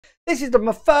This is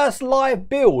my first live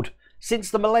build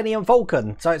since the Millennium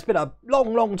Falcon, so it's been a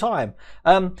long time.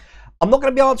 I'm not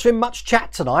going to be answering much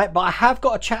chat tonight, but I have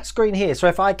got a chat screen here, so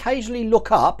if I occasionally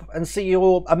look up and see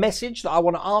a message that I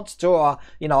want to answer to, or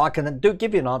I can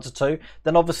give you an answer to,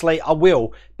 then obviously I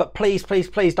will. But please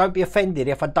don't be offended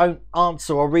if I don't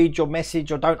answer or read your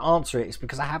message or don't answer it. It's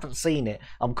because I haven't seen it.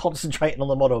 I'm concentrating on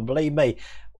the model, and believe me,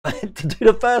 to do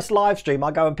the first live stream, I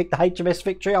go and pick the HMS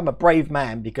Victory. I'm a brave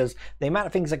man, because the amount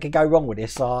of things that could go wrong with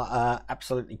this are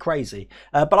absolutely crazy.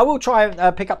 But I will try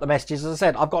and pick up the messages. As I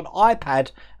said, I've got an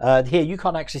iPad here. You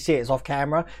can't actually see it, it's off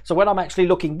camera. So when I'm actually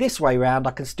looking this way around,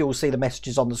 I can still see the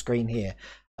messages on the screen here.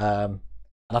 And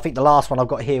I think the last one I've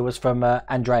got here was from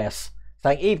Andreas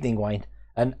saying, "Evening, Wayne."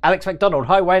 And Alex McDonald,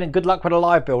 "Hi Wayne, and good luck with a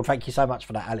live build." Thank you so much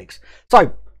for that, Alex.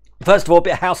 So first of all, a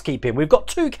bit of housekeeping. We've got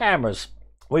two cameras.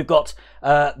 We've got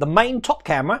the main top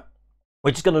camera,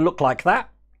 which is going to look like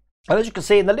that. And as you can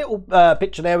see in the little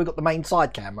picture there, we've got the main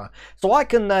side camera. So I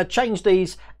can change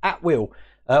these at will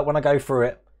when I go through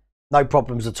it. No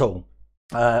problems at all.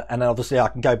 And then obviously I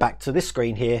can go back to this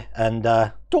screen here and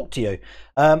talk to you.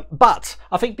 But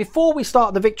I think before we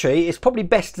start the Victory, it's probably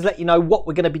best to let you know what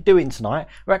we're going to be doing tonight.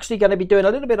 We're actually going to be doing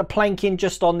a little bit of planking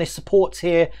just on this supports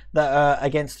here that are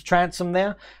against the transom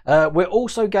there. We're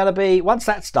also going to be, once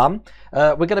that's done,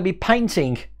 we're going to be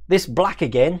painting this black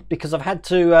again, because I've had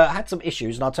some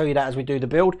issues, and I'll tell you that as we do the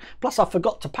build. Plus I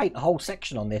forgot to paint the whole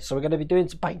section on this, so we're going to be doing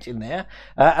some painting there.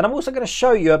 And I'm also going to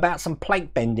show you about some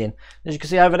plank bending. As you can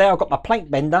see over there, I've got my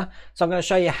plank bender, so I'm going to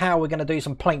show you how we're going to do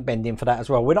some plank bending for that as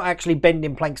well. We're not actually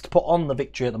bending planks to put on the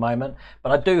Victory at the moment,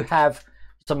 but I do have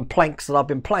some planks that I've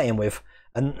been playing with.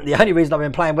 And the only reason I've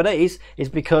been playing with these is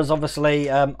because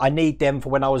obviously I need them for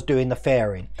when I was doing the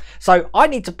fairing. So I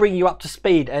need to bring you up to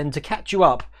speed and to catch you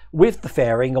up with the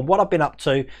fairing and what I've been up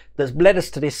to that's led us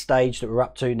to this stage that we're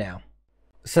up to now.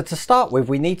 So to start with,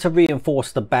 we need to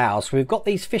reinforce the bows. We've got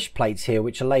these fish plates here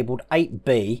which are labelled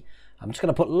 8B. I'm just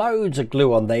going to put loads of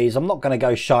glue on these. I'm not going to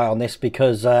go shy on this,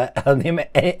 because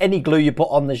any glue you put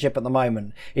on the ship at the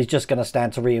moment is just going to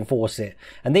stand to reinforce it.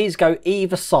 And these go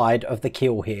either side of the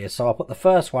keel here. So I'll put the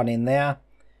first one in there.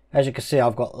 As you can see,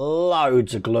 I've got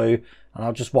loads of glue, and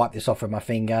I'll just wipe this off with my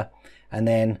finger. And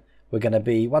then we're going to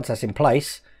be, once that's in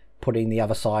place, putting the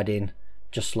other side in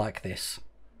just like this.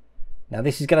 Now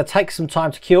this is going to take some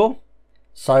time to cure,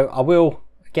 so I will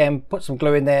again put some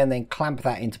glue in there and then clamp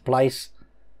that into place.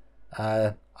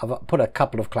 I've put a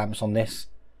couple of clamps on this.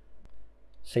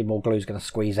 See, more glue is going to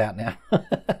squeeze out now.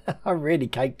 I really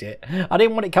caked it. I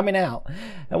didn't want it coming out.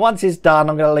 And once it's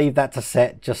done, I'm going to leave that to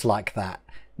set just like that.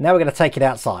 Now we're going to take it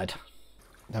outside.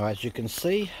 Now as you can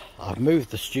see, I've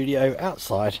moved the studio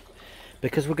outside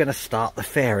because we're going to start the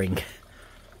fairing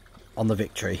on the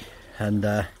Victory, and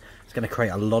it's going to create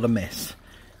a lot of mess.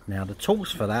 Now the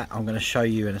tools for that I'm going to show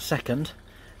you in a second,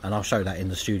 and I'll show that in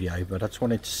the studio, but I just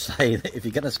wanted to say that if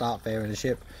you're going to start fairing a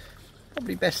ship,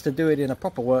 probably best to do it in a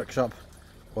proper workshop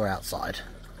or outside.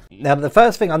 Now the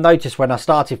first thing I noticed when I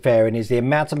started fairing is the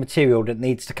amount of material that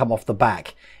needs to come off the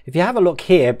back. If you have a look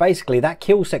here, basically that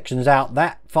keel section's out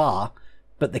that far,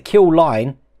 but the keel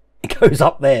line, it goes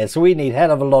up there, so we need a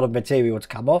hell of a lot of material to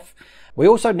come off. We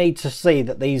also need to see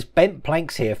that these bent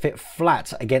planks here fit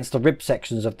flat against the rib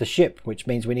sections of the ship, which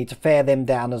means we need to fair them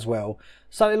down as well,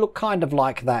 so they look kind of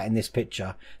like that in this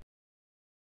picture.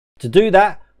 To do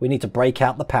that, we need to break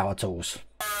out the power tools.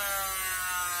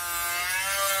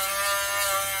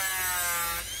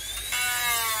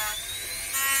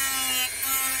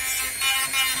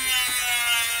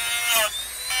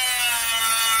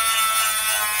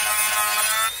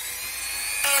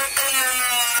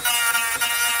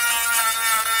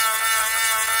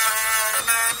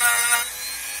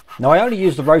 Now I only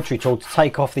used the rotary tool to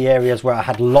take off the areas where I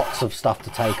had lots of stuff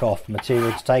to take off,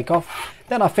 material to take off.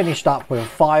 Then I finished up with a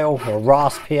file or a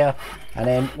rasp here, and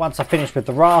then once I finished with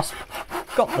the rasp,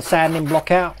 got the sanding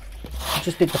block out,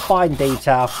 just did the fine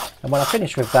detail, and when I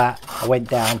finished with that, I went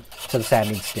down to the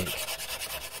sanding stick.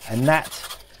 And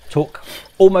that took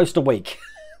almost a week.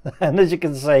 And as you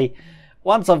can see,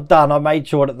 once I've done, I made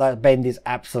sure that that bend is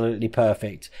absolutely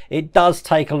perfect. It does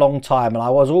take a long time, and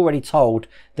I was already told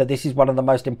that this is one of the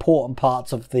most important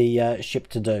parts of the ship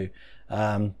to do.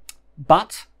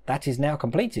 But that is now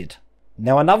completed.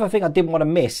 Now another thing I didn't want to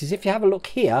miss is, if you have a look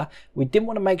here, we didn't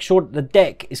want to make sure that the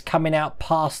deck is coming out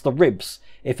past the ribs.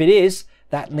 If it is,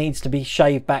 that needs to be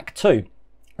shaved back too.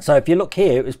 So if you look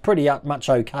here, it was pretty much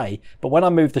okay. But when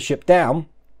I moved the ship down,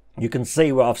 you can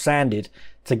see where I've sanded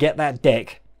to get that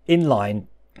deck in line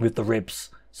with the ribs,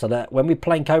 so that when we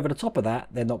plank over the top of that,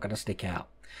 they're not going to stick out.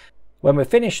 When we're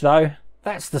finished though,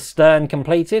 that's the stern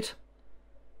completed.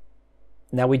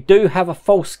 Now we do have a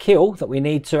false kill that we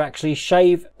need to actually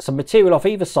shave some material off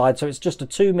either side, so it's just a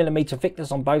 2mm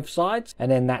thickness on both sides, and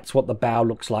then that's what the bow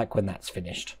looks like when that's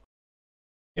finished.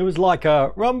 It was like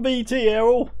a run VT,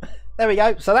 Errol. There we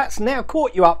go. So that's now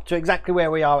caught you up to exactly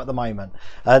where we are at the moment.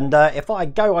 And if I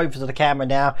go over to the camera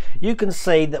now, you can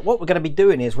see that what we're going to be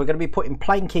doing is we're going to be putting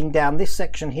planking down this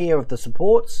section here of the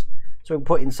supports. So we're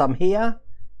putting some here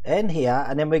and here,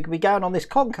 and then we're going to be going on this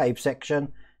concave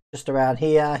section just around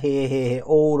here, here,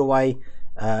 all the way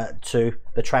to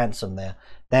the transom there.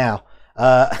 Now,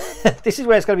 this is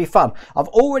where it's going to be fun. I've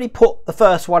already put the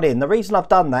first one in. The reason I've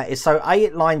done that is so A,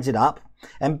 it lines it up,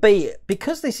 and B,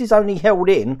 because this is only held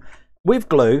in with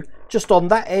glue just on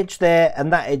that edge there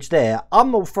and that edge there,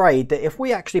 I'm afraid that if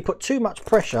we actually put too much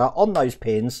pressure on those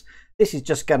pins, this is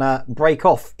just going to break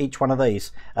off each one of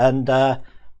these. And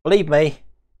believe me,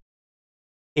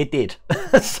 it did.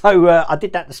 So I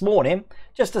did that this morning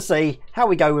just to see how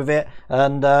we go with it,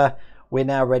 and we're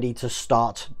now ready to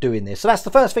start doing this. So that's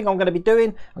the first thing I'm going to be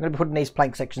doing. I'm going to be putting these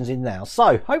plank sections in now.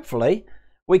 So hopefully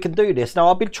we can do this. Now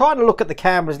I've been trying to look at the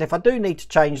cameras, and if I do need to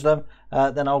change them,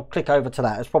 then I'll click over to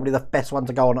that. It's probably the best one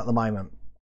to go on at the moment.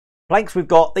 Planks we've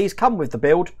got, these come with the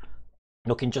build,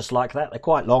 looking just like that. They're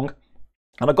quite long,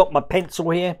 and I've got my pencil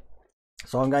here,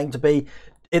 so I'm going to be,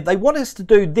 if they want us to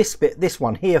do this bit, this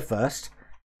one here first,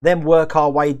 then work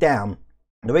our way down.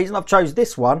 The reason I've chose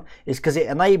this one is because it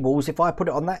enables, if I put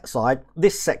it on that side,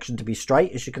 this section to be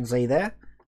straight, as you can see there.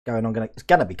 It's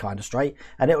going to be kind of straight,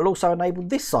 and it will also enable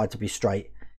this side to be straight.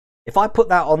 If I put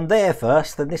that on there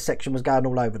first, then this section was going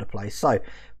all over the place. So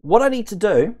what I need to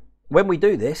do when we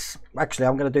do this, actually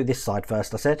I'm going to do this side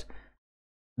first, I said.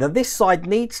 Now this side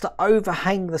needs to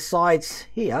overhang the sides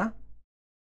here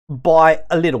by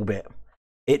a little bit.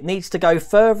 It needs to go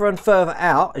further and further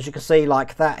out, as you can see,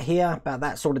 like that here, about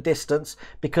that sort of distance,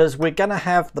 because we're going to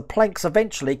have the planks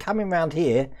eventually coming around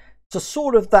here to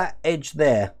sort of that edge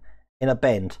there in a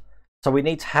bend. So we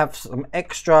need to have some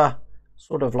extra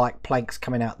sort of like planks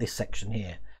coming out this section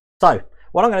here. So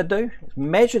what I'm going to do is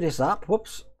measure this up.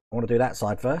 Whoops, I want to do that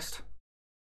side first,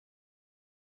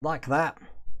 like that.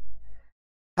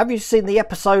 Have you seen the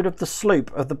episode of The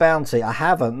Sloop of the Bounty? I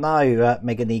haven't, no,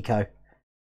 Mega Nico.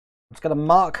 I'm just going to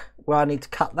mark where I need to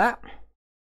cut that,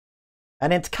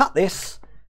 and then to cut this,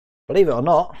 believe it or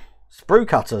not, sprue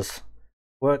cutters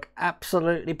work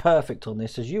absolutely perfect on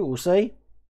this, as you will see.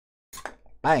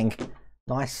 Bang,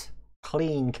 nice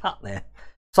clean cut there.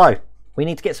 So we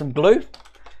need to get some glue,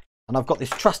 and I've got this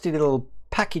trusty little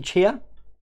package here,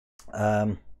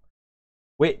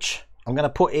 which I'm going to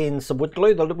put in some wood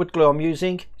glue. The wood glue I'm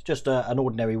using is just an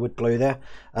ordinary wood glue there,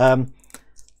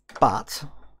 but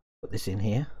put this in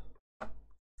here.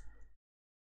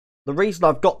 The reason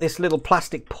I've got this little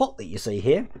plastic pot that you see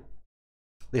here,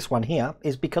 this one here,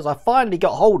 is because I finally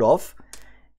got hold of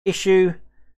issue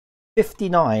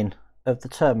 59 of the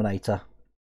Terminator.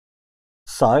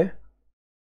 So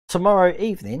tomorrow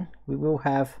evening we will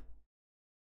have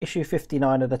issue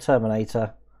 59 of the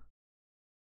Terminator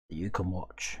that you can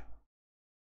watch.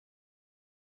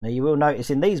 Now you will notice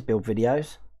in these build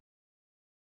videos,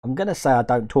 I'm going to say I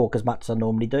don't talk as much as I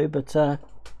normally do, but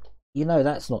you know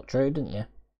that's not true, didn't you?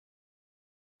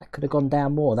 That could have gone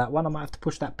down more, that one. I might have to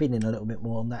push that pin in a little bit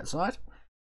more on that side.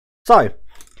 So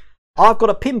I've got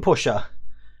a pin pusher,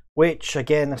 which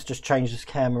again, let's just change this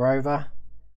camera over.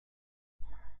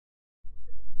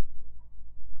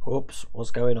 Oops, what's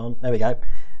going on? There we go.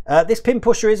 This pin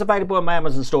pusher is available in my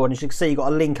Amazon store, and as you can see, you've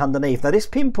got a link underneath. Now this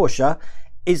pin pusher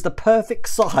is the perfect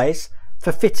size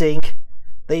for fitting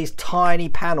these tiny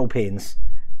panel pins.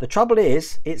 The trouble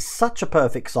is, it's such a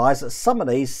perfect size that some of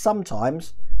these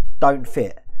sometimes don't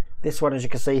fit. This one, as you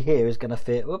can see here, is going to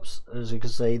fit. Whoops, as you can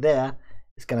see there,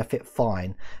 it's going to fit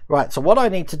fine. Right, so what I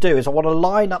need to do is I want to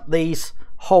line up these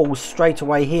holes straight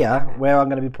away here where I'm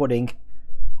going to be putting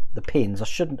the pins. I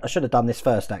should have done this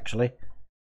first, actually.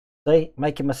 See,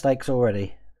 making mistakes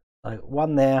already. So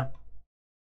one there,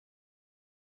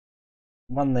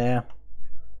 one there,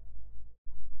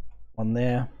 one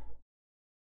there,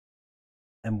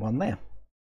 and one there.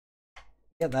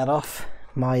 Get that off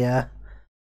my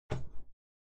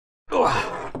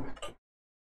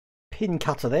pin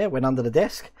cutter there, went under the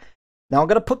desk. Now I'm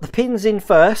going to put the pins in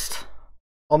first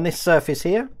on this surface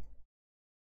here,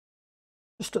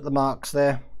 just at the marks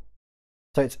there,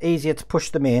 so it's easier to push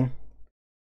them in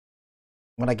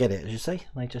when I get it. As you see,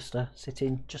 they just sit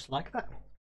in just like that.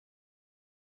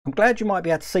 I'm glad you might be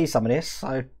able to see some of this,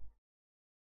 so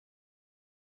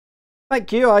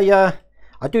thank you. I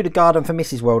do the garden for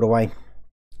Mrs. World Away,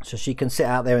 so she can sit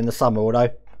out there in the summer, although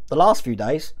the last few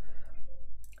days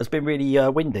has been really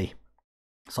windy,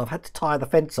 so I've had to tie the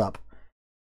fence up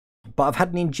But I've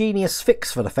had an ingenious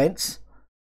fix for the fence,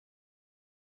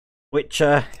 which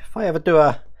if I ever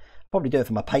do probably do it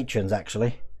for my patrons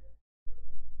actually.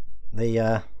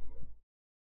 To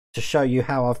show you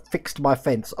how I've fixed my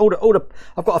fence. I've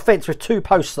got a fence with 2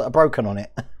 posts that are broken on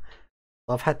it.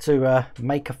 I've had to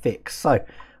make a fix. So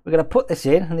we're going to put this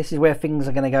in, and this is where things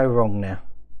are going to go wrong now.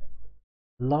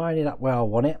 Line it up where I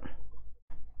want it,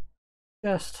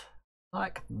 just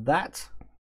like that.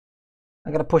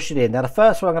 I'm going to push it in. Now the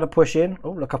first one I'm going to push in,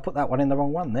 oh look, I put that one in the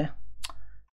wrong one there.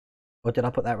 Or did I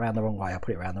put that round the wrong way? I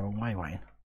put it round the wrong way, Wayne.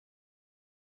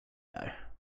 No,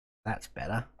 that's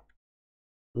better.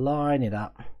 Line it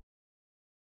up.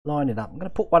 Line it up. I'm going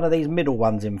to put one of these middle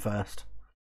ones in first.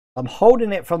 I'm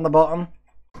holding it from the bottom,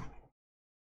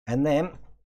 and then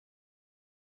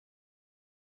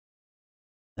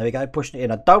there we go, pushing it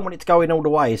in. I don't want it to go in all the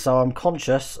way, so I'm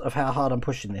conscious of how hard I'm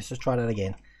pushing this. Let's try that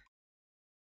again.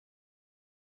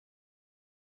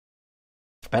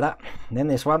 It's better. And then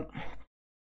this one,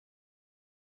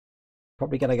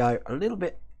 probably going to go a little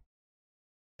bit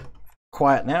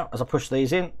quiet now as I push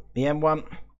these in. The M1.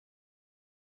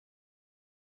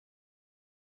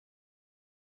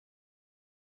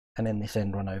 And then this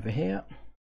end one over here.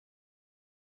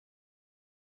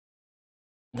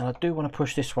 Now I do want to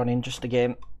push this one in just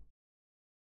again.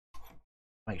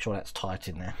 Make sure that's tight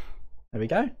in there. There we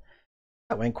go.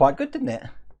 That went quite good, didn't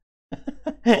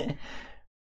it?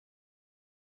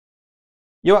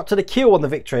 You're up to the kill on the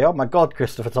victory. Oh my God,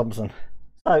 Christopher Thompson.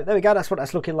 So there we go. That's what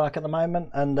that's looking like at the moment.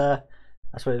 And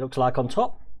that's what it looks like on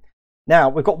top. Now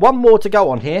we've got one more to go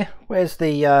on here. Where's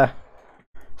the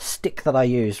stick that I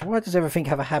use? Why does everything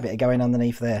have a habit of going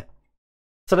underneath there?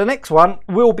 So the next one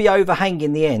will be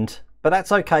overhanging the end, but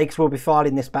that's okay because we'll be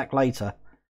filing this back later.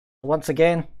 Once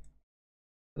again,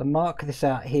 I'm going to mark this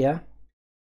out here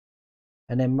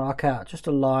and then mark out just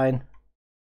a line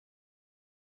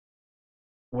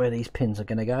where these pins are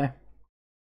going to go.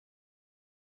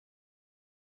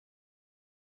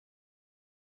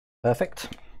 Perfect.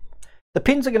 The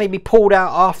pins are going to be pulled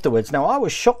out afterwards. Now I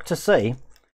was shocked to see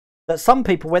that some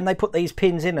people, when they put these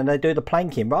pins in and they do the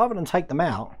planking, rather than take them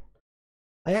out,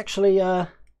 they actually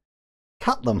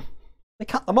cut them. They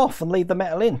cut them off and leave the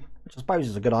metal in, which I suppose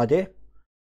is a good idea.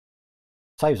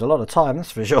 Saves a lot of time,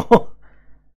 that's for sure.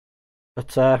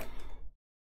 But I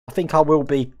think I will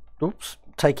be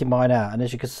taking mine out. And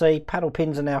as you can see, paddle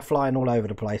pins are now flying all over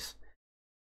the place.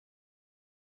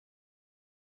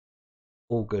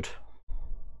 All good.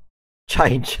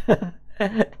 Change.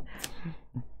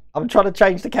 I'm trying to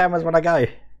change the cameras when I go.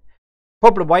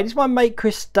 Problem, Wayne, is my mate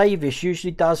Chris Davis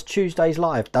usually does Tuesdays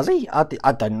live. Does he? I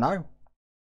don't know.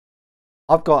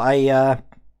 I've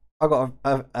got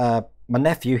my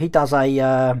nephew. He does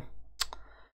a.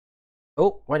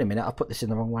 Oh, wait a minute. I put this in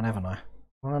the wrong one, haven't I?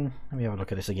 Let me have a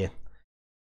look at this again.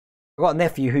 I've got a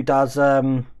nephew who does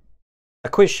a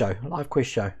quiz show, a live quiz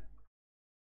show.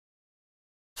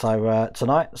 So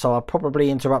tonight, so I'll probably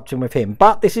interrupt him with him.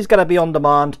 But this is going to be on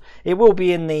demand. It will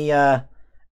be in the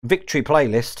victory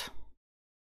playlist.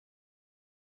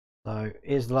 So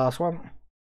here's the last one.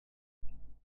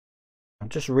 I've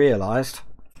just realised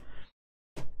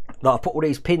that I put all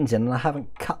these pins in and I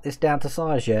haven't cut this down to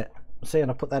size yet. See,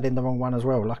 and I put that in the wrong one as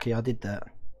well. Lucky I did that.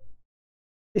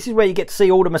 This is where you get to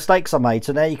see all the mistakes I made.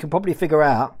 So now you can probably figure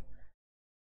out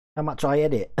how much I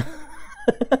edit.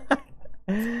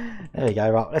 There we go.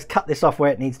 Right, let's cut this off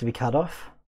where it needs to be cut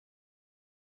off.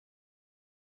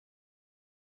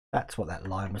 That's what that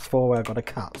line was for, where I've got to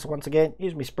cut. So once again,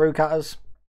 use my sprue cutters.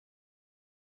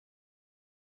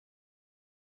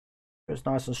 It's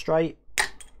nice and straight.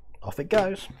 Off it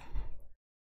goes.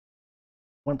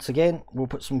 Once again, we'll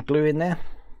put some glue in there.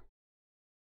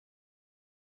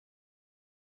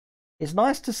 It's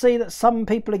nice to see that some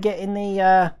people are getting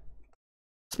the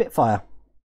Spitfire.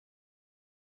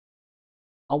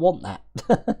 I want that.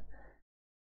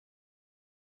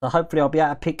 So hopefully I'll be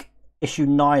able to pick issue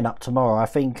 9 up tomorrow. I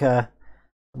think some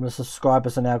of the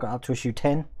subscribers are now got up to issue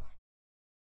 10.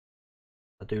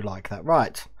 I do like that.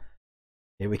 Right.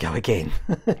 Here we go again.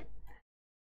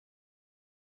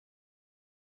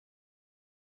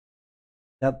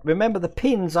 Now remember, the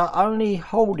pins are only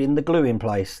holding the glue in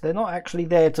place. They're not actually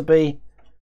there to be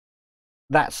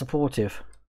that supportive.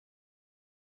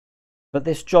 But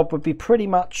this job would be pretty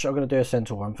much, I'm going to do a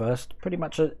centre one first, pretty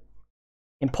much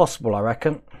impossible, I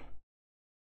reckon,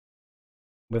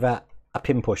 without a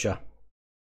pin pusher.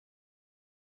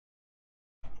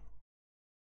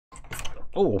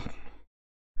 Oh,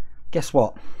 guess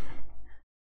what?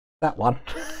 That one.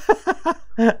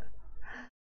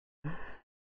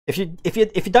 If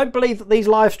you don't believe that these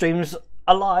live streams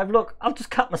are live, look, I've just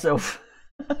cut myself.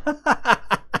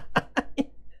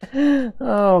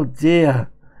 Oh dear.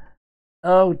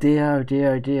 Oh dear, oh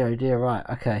dear, oh dear, oh dear. Right,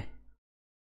 okay.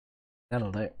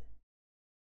 That'll do.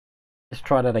 Let's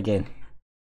try that again.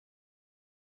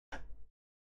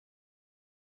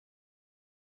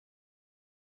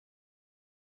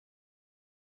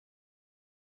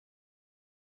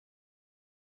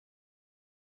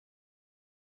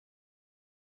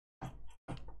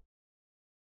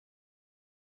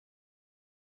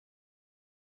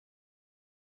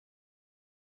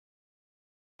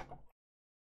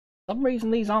 For some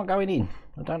reason these aren't going in.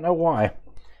 I don't know why. I'm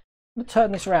going to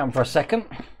turn this around for a second.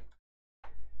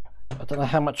 I don't know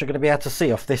how much you're going to be able to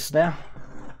see off this now.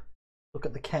 Look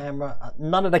at the camera.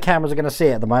 None of the cameras are going to see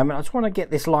it at the moment. I just want to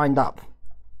get this lined up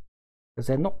because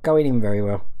they're not going in very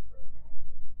well.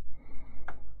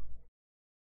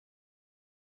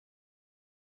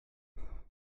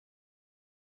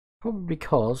 Probably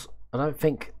because I don't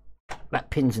think that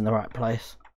pin's in the right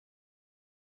place.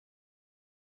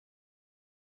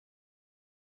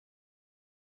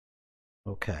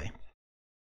 Okay.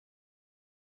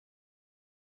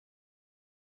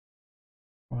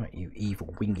 Right, you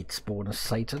evil winged spawn of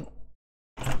Satan.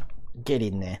 Get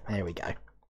in there. There we go.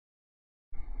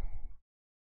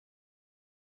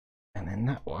 And then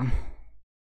that one.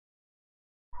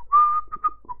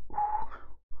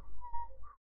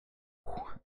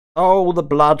 Oh, the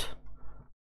blood.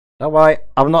 Don't worry,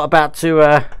 I'm not about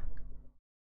to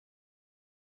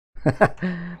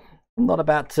I'm not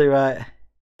about to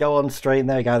go on stream.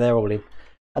 There we go, they're all in.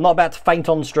 I'm not about to faint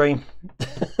on stream.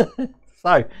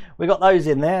 So we got those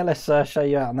in there. Let's show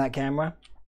you out on that camera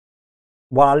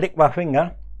while I lick my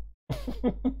finger.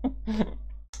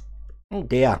 Oh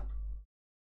dear,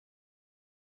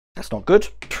 that's not good.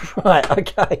 Right,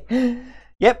 okay.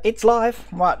 Yep, it's live.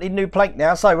 Right, need a new plank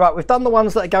now. So right, we've done the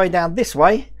ones that are going down this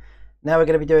way. Now we're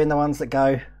going to be doing the ones that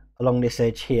go along this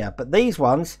edge here. But these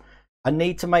ones, I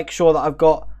need to make sure that I've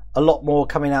got a lot more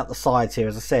coming out the sides here,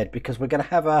 as I said, because we're going to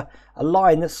have a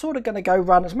line that's sort of going to go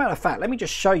run. As a matter of fact, let me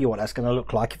just show you what that's going to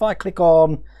look like. If I click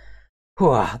on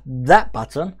that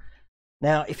button,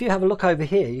 now if you have a look over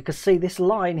here, you can see this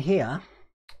line here.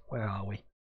 Where are we?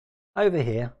 Over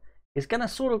here is going to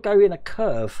sort of go in a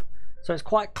curve. So it's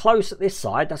quite close at this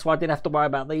side. That's why I didn't have to worry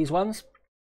about these ones.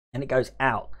 And it goes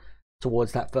out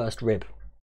towards that first rib.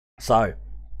 So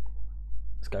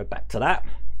let's go back to that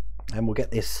and we'll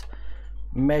get this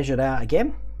measured out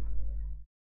again.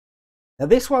 Now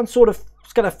this one sort of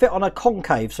is going to fit on a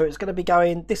concave, so it's going to be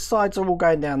going, this side's all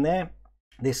going down there,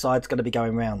 this side's going to be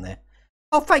going round there.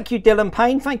 Oh, thank you, Dylan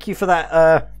Payne, thank you for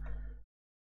that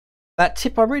that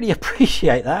tip. I really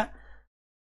appreciate that.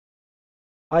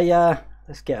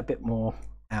 Let's get a bit more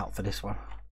out for this one.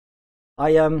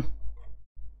 I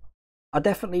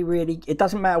definitely really, it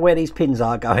doesn't matter where these pins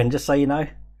are going, just so you know,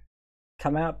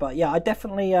 come out. But yeah, I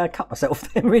definitely cut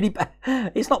myself there really bad.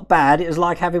 It's not bad. It was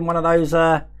like having one of those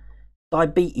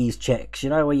diabetes checks, you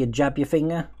know, where you jab your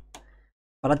finger.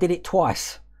 But I did it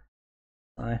twice.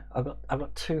 So I've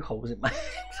got 2 holes in my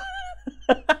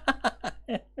hand.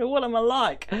 What am I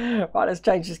like? Right, let's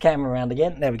change this camera around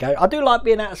again. There we go. I do like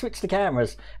being able to switch the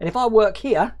cameras, and if I work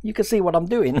here, you can see what I'm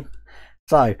doing.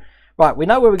 So right, we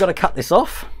know where we've got to cut this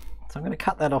off. So I'm going to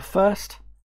cut that off first.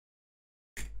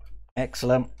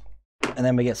 Excellent. And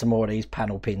then we get some more of these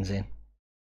panel pins in.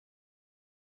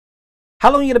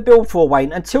 How long are you going to build for,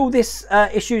 Wayne? Until this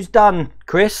issue's done,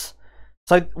 Chris.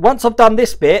 So once I've done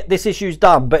this bit, this issue's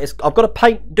done. But I've got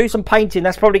to do some painting.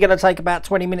 That's probably going to take about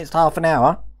 20 minutes to half an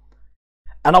hour.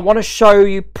 And I want to show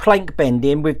you plank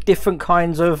bending with different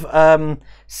kinds of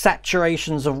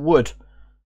saturations of wood.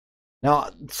 Now,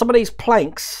 some of these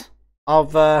planks,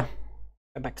 I've go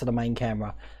back to the main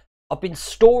camera. I've been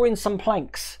storing some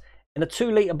planks in a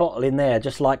 2-litre bottle in there,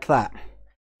 just like that.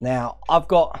 Now, I've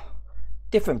got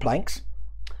different planks.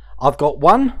 I've got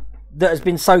one that has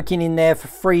been soaking in there for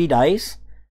 3 days,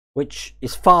 which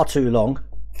is far too long.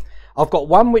 I've got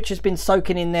one which has been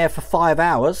soaking in there for 5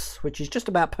 hours, which is just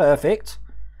about perfect.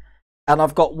 And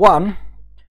I've got one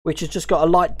which has just got a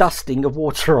light dusting of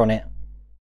water on it.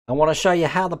 I want to show you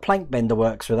how the plank bender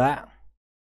works with that,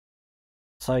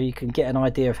 so you can get an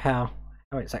idea of how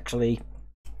it's actually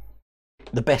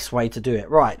the best way to do it.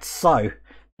 Right, so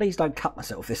please don't cut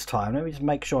myself this time. Let me just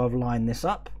make sure I've lined this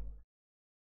up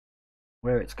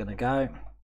where it's going to go.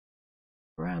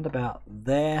 Around about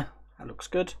there. That looks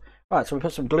good. Right, so we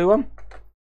put some glue on.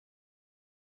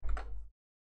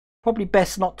 Probably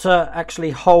best not to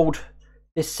actually hold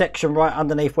this section right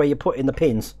underneath where you're putting the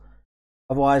pins.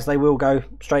 Otherwise they will go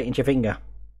straight into your finger.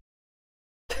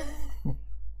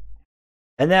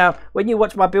 And now, when you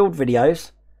watch my build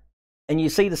videos and you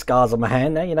see the scars on my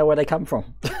hand, now you know where they come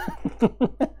from.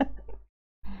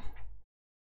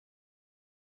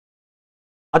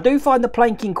 I do find the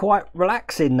planking quite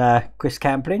relaxing, Chris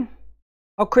Camplin.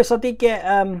 Oh, Chris, I did get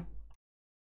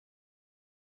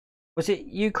was it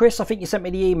you, Chris? I think you sent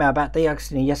me the email about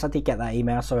deoxygenating. Yes, I did get that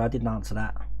email. Sorry, I didn't answer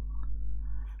that.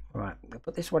 Right, I'll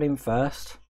put this one in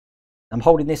first. I'm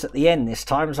holding this at the end this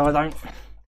time so I don't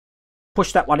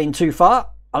push that one in too far.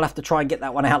 I'll have to try and get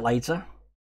that one out later.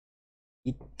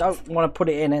 You don't want to put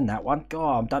it in that one.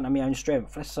 God, I don't know my own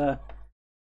strength. Let's not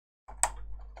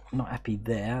happy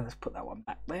there. Let's put that one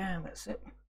back there. That's it.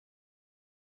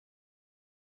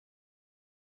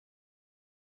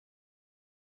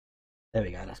 There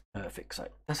we go, that's perfect. So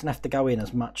it doesn't have to go in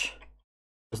as much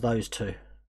as those two.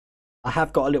 I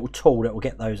have got a little tool that will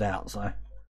get those out. So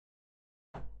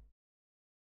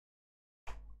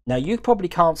now you probably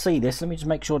can't see this. Let me just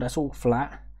make sure that's all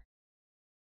flat.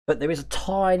 But there is a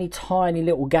tiny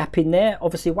little gap in there.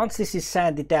 Obviously once this is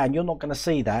sanded down, you're not going to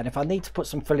see that. If I need to put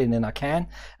some filling in, I can.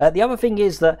 The other thing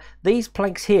is that these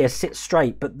planks here sit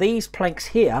straight, but these planks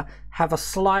here have a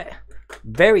slight,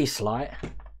 very slight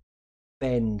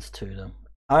bends to them.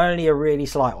 Only a really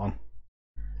slight one,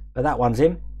 but that one's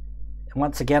in. And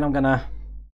once again, I'm going to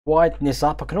widen this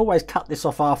up. I can always cut this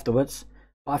off afterwards,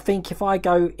 but I think if I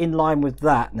go in line with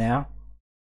that now,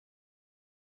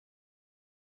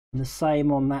 and the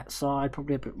same on that side,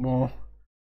 probably a bit more,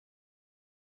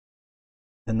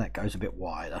 then that goes a bit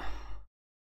wider.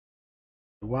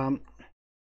 1,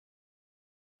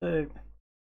 2,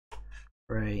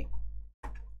 3,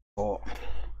 4.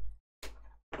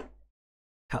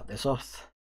 Cut this off.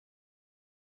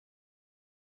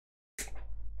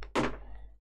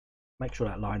 Make sure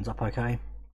that lines up okay.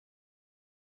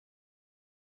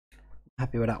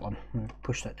 Happy with that one.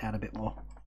 Push that down a bit more.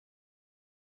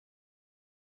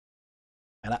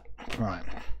 Like that. Right.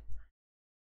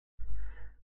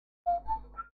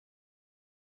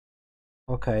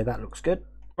 Okay, that looks good.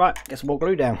 Right, get some more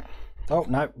glue down. Oh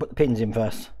no, put the pins in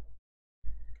first.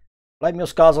 Blame your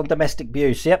scars on domestic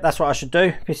abuse. Yep, that's what I should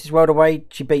do. Mrs. World away,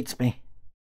 she beats me.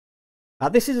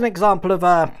 This is an example of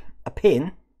a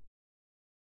pin.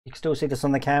 You can still see this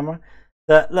on the camera.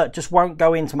 That, look, just won't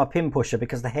go into my pin pusher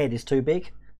because the head is too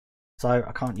big. So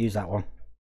I can't use that one.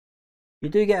 You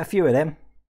do get a few of them.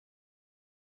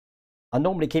 I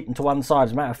normally keep them to one side,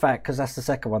 as a matter of fact, because that's the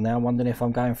second one now. I'm wondering if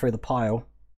I'm going through the pile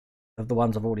of the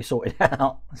ones I've already sorted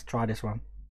out. Let's try this one.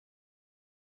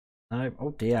 No,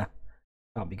 oh dear.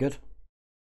 Can't be good.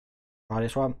 Try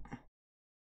this one.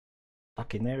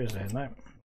 Stuck in there, is there? No.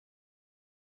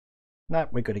 No,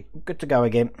 we're good. Good to go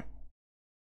again.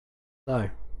 So,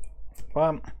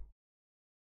 one.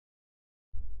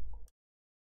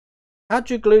 How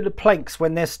do you glue the planks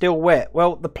when they're still wet?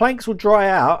 Well, the planks will dry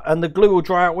out and the glue will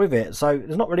dry out with it. So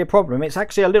there's not really a problem. It's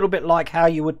actually a little bit like how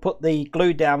you would put the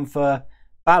glue down for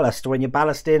ballast when you're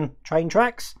ballasting train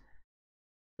tracks.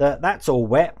 That's all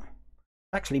wet.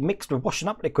 Actually mixed with washing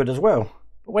up liquid as well.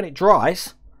 But when it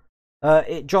dries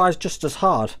just as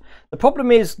hard. The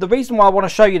problem is, the reason why I want to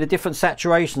show you the different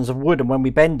saturations of wood and when we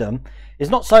bend them is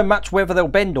not so much whether they'll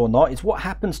bend or not, it's what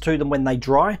happens to them when they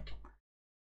dry.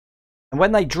 And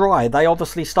when they dry, they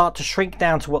obviously start to shrink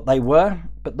down to what they were,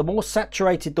 but the more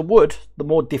saturated the wood, the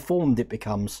more deformed it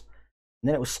becomes. And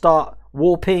then it will start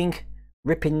warping,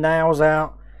 ripping nails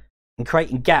out and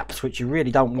creating gaps which you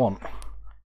really don't want.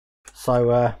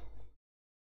 So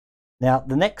now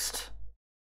the next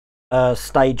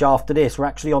stage after this, we're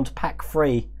actually on to pack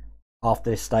 3 after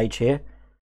this stage here.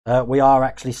 We are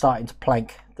actually starting to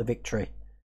plank the Victory.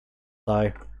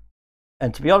 So,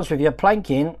 and to be honest with you,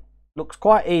 planking looks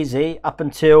quite easy up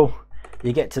until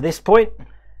you get to this point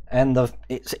and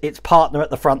its partner at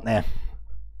the front there.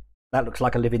 That looks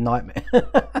like a living nightmare.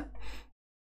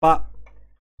 But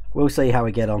we'll see how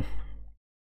we get on.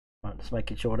 Right, just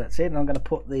making sure that's in. I'm going to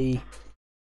put the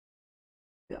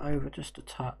bit over just a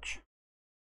touch.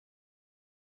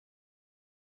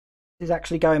 This is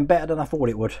actually going better than I thought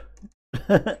it would.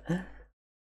 That's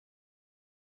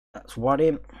 1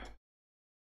 in.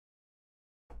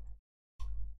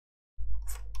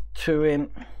 2 in.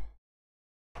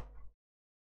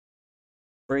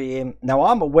 3 in. Now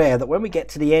I'm aware that when we get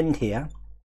to the end here,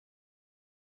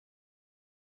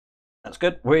 that's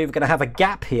good. We're either going to have a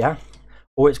gap here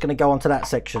or it's going to go onto that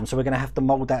section. So we're going to have to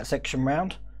mold that section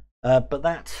round. But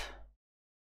that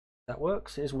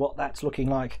works, is what that's looking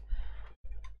like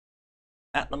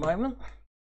at the moment.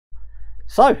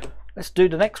 So let's do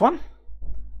the next one.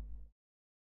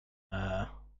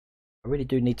 I really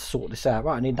do need to sort this out.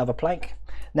 Right, I need another plank.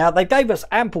 Now they gave us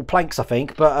ample planks, I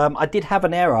think, but I did have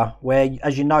an error where,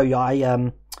 as you know,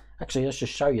 I actually, let's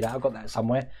just show you that. I've got that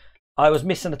somewhere. I was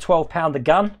missing a 12-pounder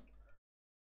gun,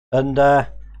 and I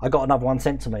got another one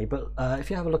sent to me. But if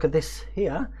you have a look at this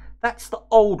here, That's the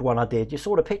old one I did. You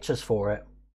saw the pictures for it.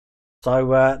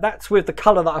 So that's with the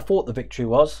colour that I thought the Victory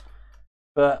was.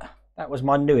 But that was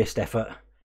my newest effort,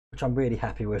 which I'm really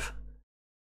happy with.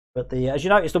 But as you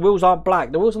notice, the wheels aren't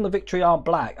black. The wheels on the Victory aren't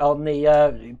black. On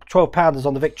the 12 pounders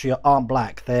on the Victory aren't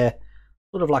black. They're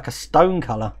sort of like a stone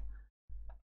colour.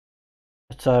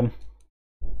 But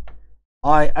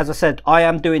as I said, I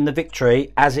am doing the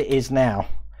Victory as it is now.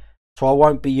 So I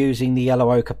won't be using the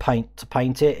yellow ochre paint to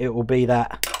paint it. It will be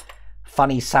that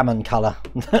funny salmon colour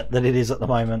that it is at the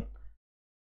moment.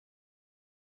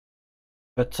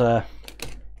 But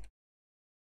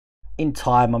in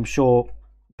time, I'm sure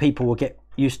people will get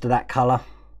used to that colour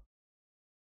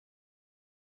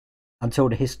until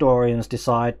the historians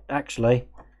decide, actually,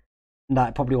 no,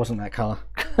 it probably wasn't that colour.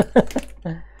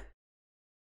 A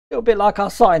little bit like our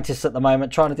scientists at the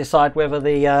moment, trying to decide whether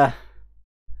the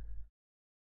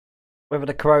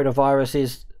coronavirus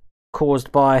is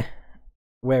caused by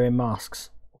wearing masks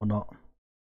or not.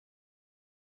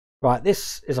 Right,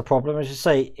 this is a problem. As you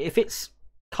see, if it's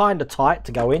kind of tight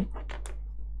to go in,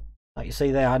 like you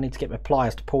see there, I need to get my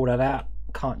pliers to pull that out.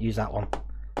 Can't use that one.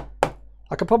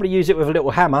 I could probably use it with a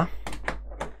little hammer,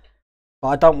 but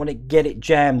I don't want to get it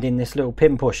jammed in this little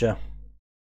pin pusher.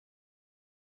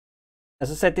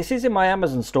 As I said, this is in my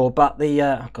Amazon store, but the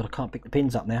oh God, I can't pick the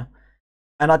pins up now.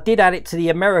 And I did add it to the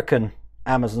American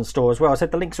Amazon store as well. I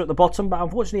said the links are at the bottom, but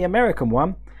unfortunately the American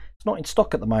one, it's not in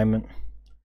stock at the moment.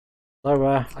 So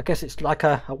I guess it's like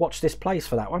a watch this place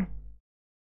for that one.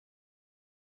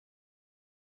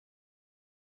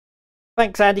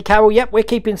 Thanks, Andy Carroll. Yep, we're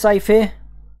keeping safe here.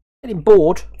 Getting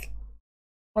bored.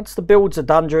 Once the builds are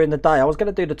done during the day, I was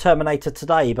going to do the Terminator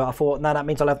today, but I thought, no, that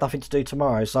means I'll have nothing to do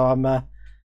tomorrow. So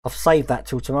I've saved that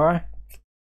till tomorrow.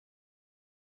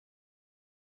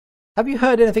 Have you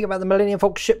heard anything about the Millennium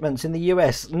Falcon shipments in the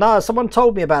US? No, someone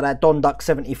told me about that Don Duck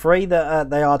 73, that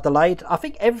they are delayed. I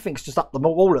think everything's just up the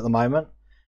wall at the moment.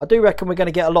 I do reckon we're going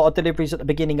to get a lot of deliveries at the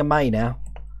beginning of May now.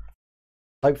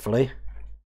 Hopefully.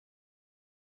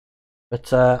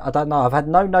 But I don't know. I've had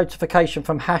no notification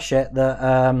from Hachette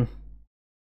that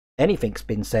anything's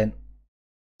been sent.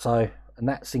 So, and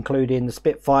that's including the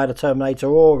Spitfire, the Terminator,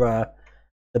 or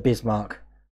the Bismarck.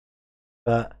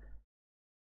 But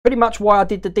pretty much why I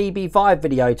did the DB5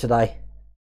 video today.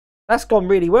 That's gone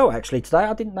really well actually today.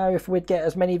 I didn't know if we'd get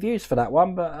as many views for that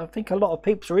one, but I think a lot of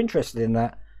people are interested in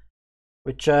that,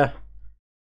 which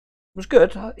was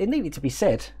good. It needed to be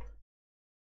said,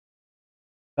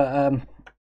 but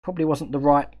probably wasn't the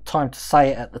right time to say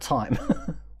it at the time.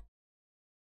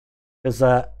 Because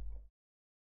I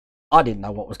didn't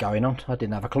know what was going on. I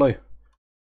didn't have a clue,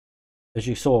 as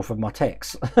you saw from my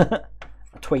texts.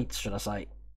 Tweets, should I say.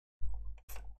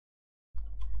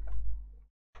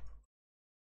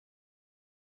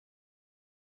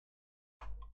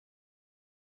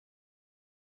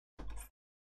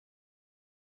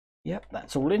 Yep,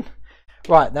 that's all in.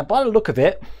 Right, now by the look of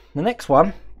it, the next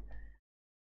one,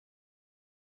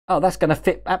 oh, that's going to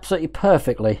fit absolutely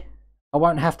perfectly. I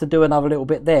won't have to do another little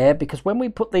bit there, because when we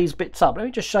put these bits up, let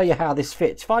me just show you how this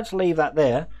fits. If I just leave that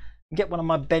there and get one of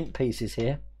my bent pieces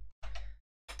here,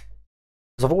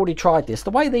 because I've already tried this, the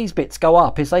way these bits go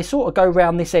up is they sort of go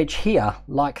around this edge here,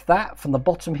 like that, from the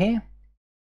bottom here.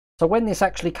 So when this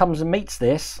actually comes and meets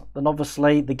this, then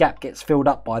obviously the gap gets filled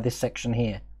up by this section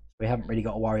here. We haven't really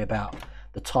got to worry about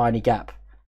the tiny gap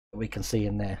that we can see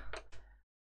in there.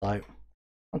 So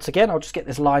once again, I'll just get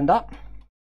this lined up.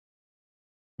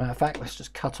 Matter of fact, let's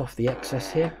just cut off the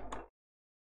excess here.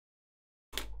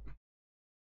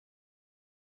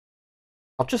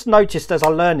 I've just noticed as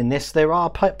I'm learning this, there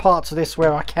are parts of this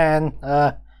where I can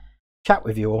chat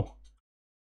with you all,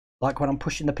 like when I'm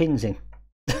pushing the pins in.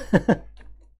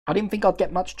 I didn't think I'd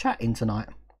get much chat in tonight.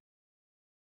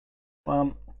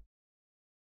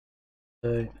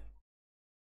 So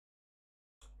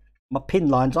my pin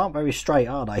lines aren't very straight,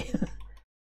 are they? It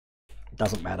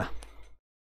doesn't matter.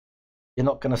 You're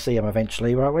not going to see them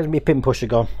eventually. Right, where's my pin pusher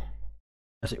gone?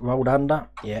 Has it rolled under?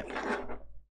 Yeah.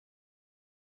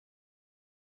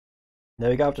 There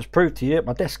we go. I've just proved to you that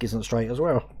my desk isn't straight as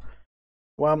well.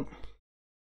 Well,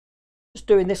 just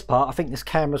doing this part, I think this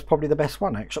camera's probably the best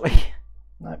one actually.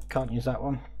 No, can't use that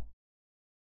one.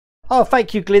 Oh,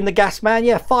 thank you, Glyn the Gas Man.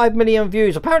 Yeah, 5 million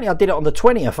views. Apparently, I did it on the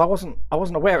 20th. I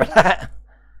wasn't aware of that.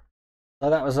 So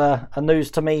that was a news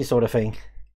to me sort of thing.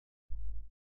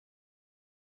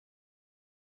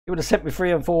 You would have sent me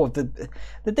 3 and 4. The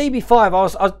DB5, I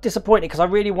was disappointed because I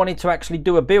really wanted to actually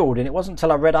do a build, and it wasn't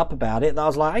until I read up about it that I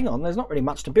was like, hang on, there's not really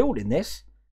much to build in this.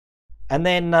 And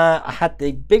then I had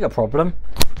the bigger problem.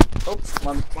 Oops,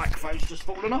 my microphone's just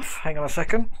fallen off. Hang on a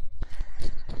second.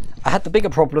 I had the bigger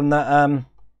problem that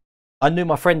I knew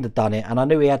my friend had done it and I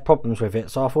knew he had problems with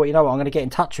it. So I thought, you know what, I'm going to get in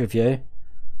touch with you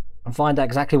and find out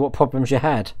exactly what problems you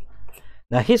had.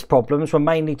 Now his problems were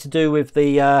mainly to do with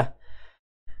the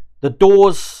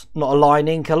doors not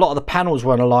aligning. A lot of the panels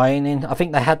weren't aligning. I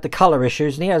think they had the colour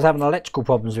issues, and he was having electrical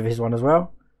problems with his one as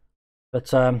well. But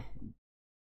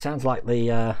sounds like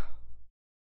the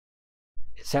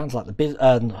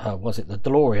was it the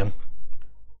DeLorean?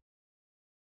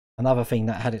 Another thing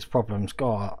that had its problems.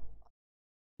 God.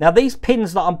 Now these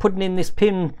pins that I'm putting in this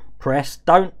pin press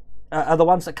are the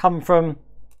ones that come from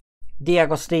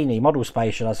D'Agostini,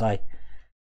 Modelspace, should I say.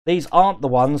 These aren't the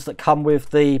ones that come with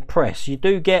the press. You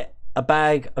do get a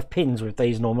bag of pins with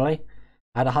these normally.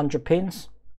 I had 100 pins,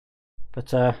 but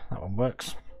that one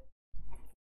works.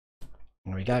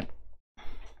 There we go.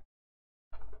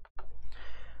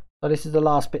 So this is the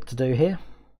last bit to do here.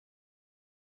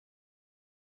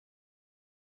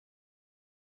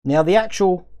 Now the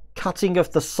actual cutting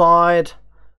of the side,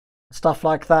 stuff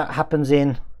like that, happens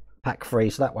in pack 3,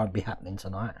 so that won't be happening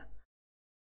tonight.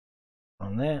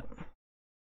 On there.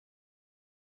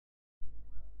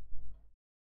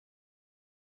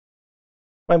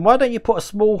 Why don't you put a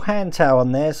small hand towel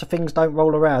on there so things don't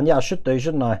roll around? Yeah, I should do,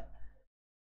 shouldn't I?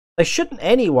 They shouldn't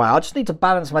anyway. I just need to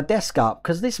balance my desk up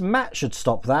because this mat should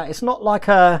stop that. It's not like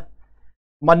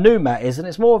my new mat is, and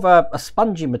it's more of a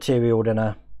spongy material than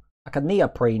like a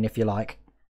neoprene, if you like.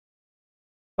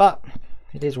 But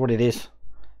it is what it is.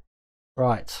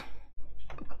 Right,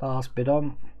 last bit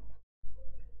on.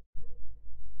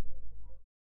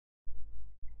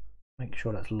 Make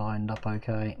sure that's lined up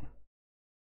okay.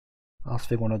 Last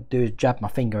thing I want to do is jab my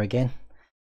finger again.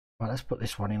 Right, let's put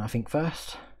this one in, I think,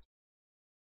 first.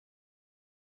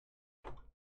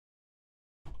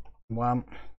 One.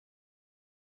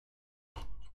 Look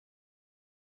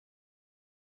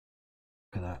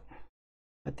at that.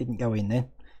 That didn't go in then.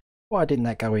 Why didn't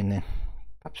that go in then?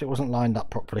 Perhaps it wasn't lined up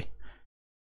properly.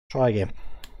 Try again.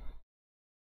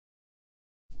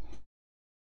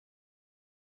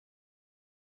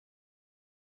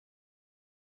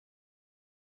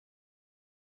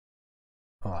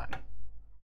 Alright.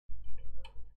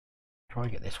 Try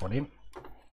and get this one in.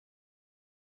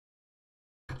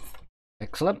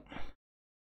 Excellent.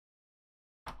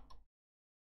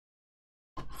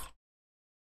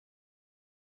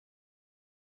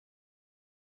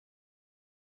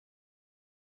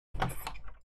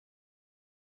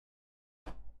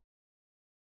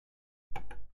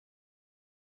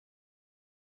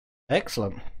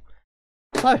 Excellent.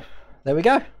 So there we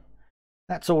go.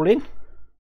 That's all in.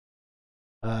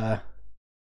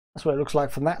 That's what it looks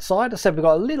like from that side. I said we've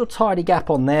got a little tiny gap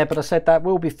on there, but I said that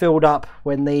will be filled up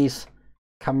when these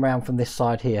come round from this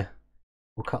side here.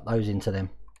 We'll cut those into them.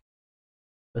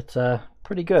 But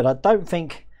pretty good. I don't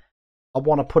think I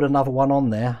want to put another one on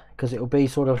there because it will be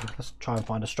sort of, let's try and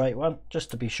find a straight one just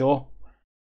to be sure.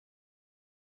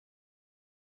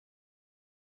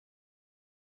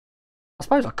 I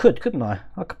suppose I could, couldn't I?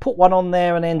 I could put one on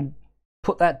there and then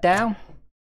put that down.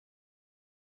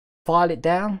 File it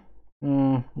down.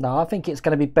 No, I think it's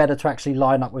going to be better to actually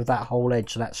line up with that whole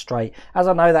edge so that's straight. As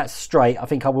I know that's straight, I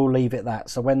think I will leave it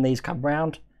that. So when these come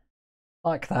round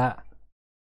like that,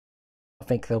 I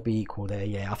think they'll be equal there.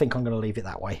 Yeah, I think I'm going to leave it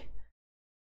that way.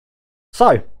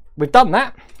 So we've done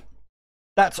that.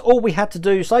 That's all we had to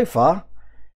do so far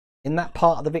in that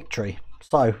part of the victory.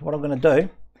 So what I'm going to do,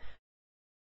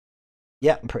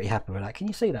 yeah, I'm pretty happy with that. Can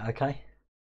you see that okay?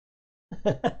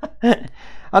 I'm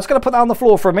just going to put that on the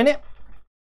floor for a minute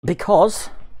because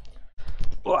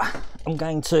I'm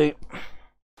going to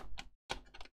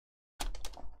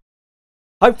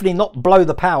hopefully not blow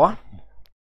the power.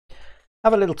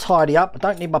 Have a little tidy up. I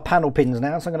don't need my panel pins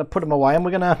now, so I'm going to put them away and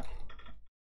we're going to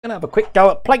have a quick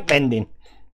go at plank bending.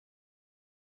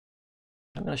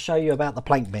 I'm going to show you about the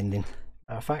plank bending.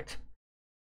 Matter of fact,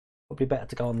 probably better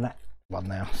to go on that one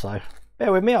now. So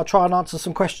bear with me, I'll try and answer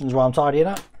some questions while I'm tidying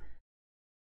up.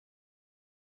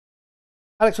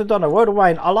 Alex Madonna, World of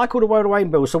Wayne. I like all the World of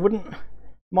Wayne builds, so I wouldn't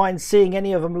mind seeing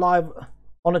any of them live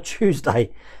on a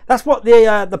Tuesday. That's what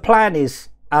the plan is,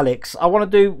 Alex. I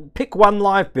want to pick one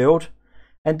live build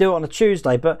and do it on a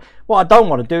Tuesday. But what I don't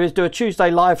want to do is do a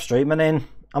Tuesday live stream and then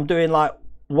I'm doing like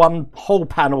one whole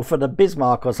panel for the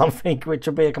Bismarck or something, which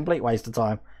will be a complete waste of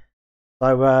time.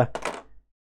 So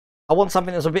I want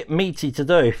something that's a bit meaty to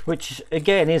do, which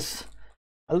again is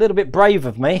a little bit brave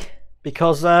of me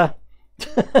because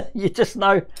you just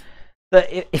know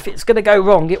that if it's going to go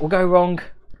wrong, it will go wrong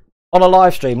on a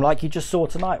live stream like you just saw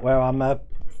tonight where I'm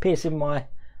piercing my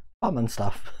thumb and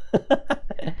stuff.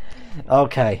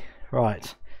 Okay,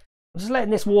 right. I'm just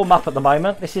letting this warm up at the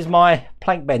moment. This is my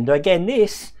plank bender. Again,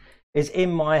 this is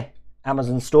in my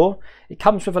Amazon store. It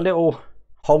comes with a little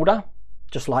holder,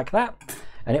 just like that.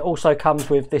 And it also comes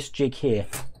with this jig here.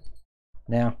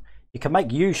 Now, you can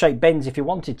make U-shaped bends if you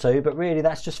wanted to, but really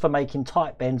that's just for making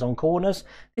tight bends on corners.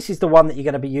 This is the one that you're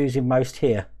going to be using most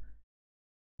here.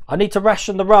 I need to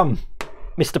ration the rum,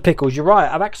 Mr. Pickles. You're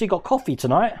right, I've actually got coffee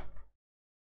tonight.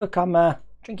 Look, I'm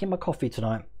drinking my coffee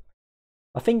tonight.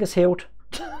 My finger's healed.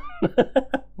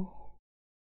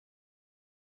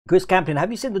 Chris Campion,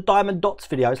 have you seen the diamond dots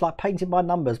video? It's like painting by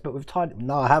numbers, but with tiny...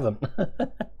 No, I haven't.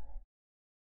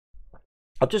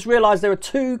 I've just realised there are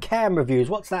 2 cam reviews.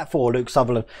 What's that for, Luke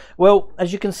Sutherland? Well,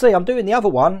 as you can see, I'm doing the other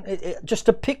one just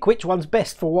to pick which one's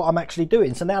best for what I'm actually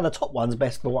doing. So now the top one's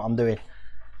best for what I'm doing.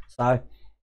 So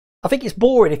I think it's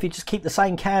boring if you just keep the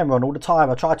same camera on all the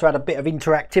time. I try to add a bit of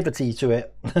interactivity to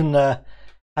it and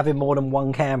having more than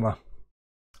one camera.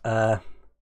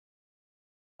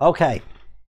 Okay.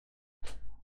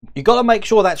 You've got to make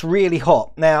sure that's really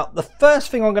hot. Now, the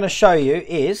first thing I'm going to show you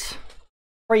is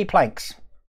 3 planks.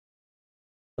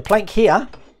 The plank here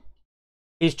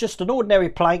is just an ordinary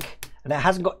plank and it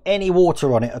hasn't got any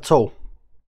water on it at all.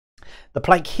 The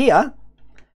plank here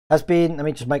has been, let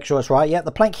me just make sure it's right. Yeah,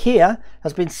 the plank here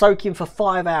has been soaking for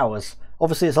 5 hours.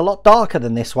 Obviously, it's a lot darker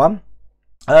than this one.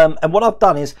 And what I've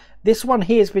done is this one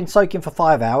here has been soaking for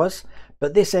 5 hours,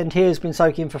 but this end here has been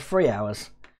soaking for 3 hours.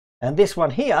 And this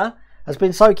one here has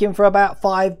been soaking for about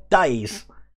 5 days.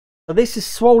 So this is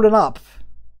swollen up.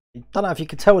 I don't know if you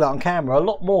can tell that on camera, a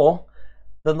lot more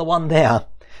than the one there.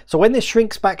 So when this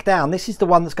shrinks back down, this is the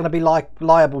one that's going to be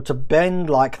liable to bend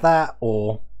like that,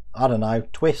 or I don't know,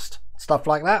 twist, stuff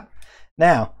like that.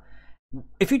 Now,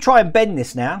 if you try and bend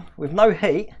this now with no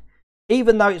heat,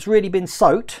 even though it's really been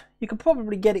soaked, you can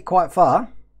probably get it quite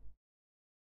far,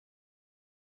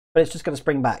 but it's just going to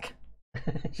spring back.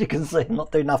 As you can see,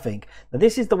 not do nothing. Now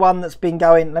this is the one that's been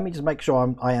going, let me just make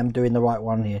sure I am doing the right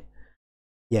one here.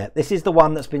 Yeah, this is the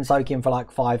one that's been soaking for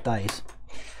like 5 days.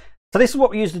 So this is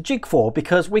what we use the jig for,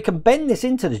 because we can bend this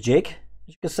into the jig, as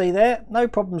you can see there, no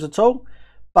problems at all,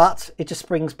 but it just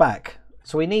springs back.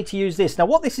 So we need to use this. Now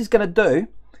what this is going to do,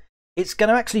 it's going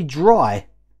to actually dry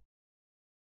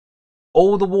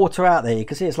all the water out there. You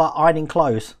can see it's like ironing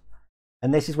clothes.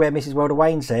 And this is where Mrs. Welder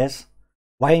Wayne says,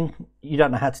 Wayne, you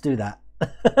don't know how to do that.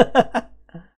 But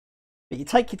you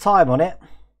take your time on it,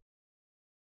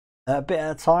 a bit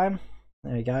at a time.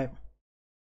 There we go.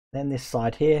 Then this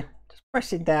side here, just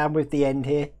pressing down with the end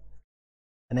here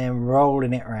and then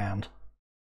rolling it around.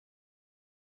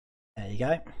 There you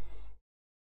go.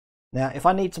 Now if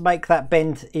I need to make that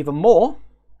bend even more,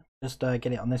 just get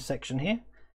it on this section here.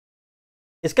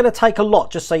 It's going to take a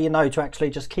lot, just so you know, to actually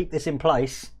just keep this in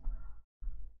place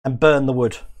and burn the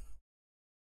wood.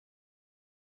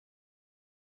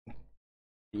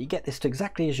 You get this to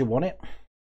exactly as you want it.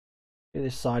 Do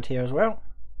this side here as well.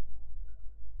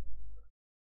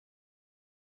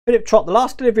 Philip Trott, the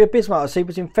last delivery of Bismarck I see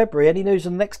was in February. Any news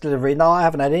on the next delivery? No, I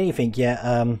haven't had anything yet,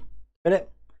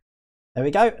 Philip. There we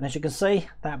go. And as you can see,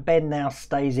 that bend now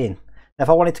stays in. Now, if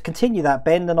I wanted to continue that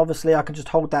bend, then obviously I can just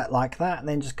hold that like that and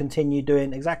then just continue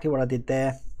doing exactly what I did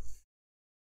there.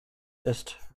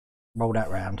 Just roll that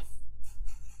round.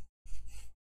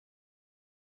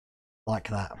 Like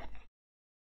that.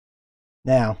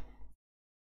 Now,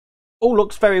 all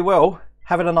looks very well,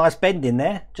 having a nice bend in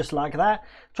there, just like that.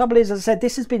 Trouble is, as I said,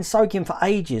 this has been soaking for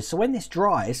ages, so when this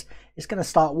dries, it's going to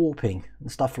start warping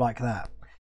and stuff like that.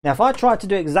 Now, if I try to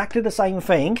do exactly the same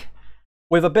thing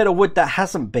with a bit of wood that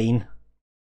hasn't been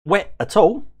wet at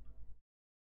all,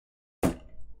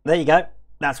 there you go,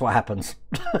 that's what happens.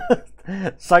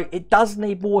 So it does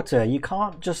need water. You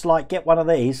can't just like get one of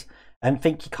these and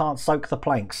think you can't soak the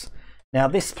planks. Now,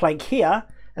 this plank here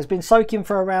has been soaking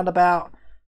for around about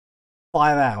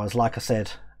 5 hours, like I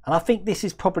said, and I think this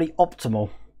is probably optimal.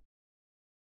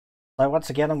 So once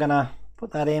again, I'm going to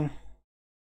put that in.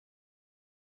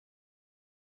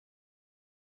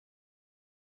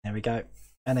 There we go,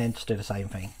 and then just do the same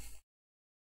thing.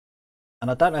 And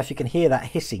I don't know if you can hear that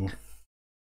hissing.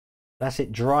 That's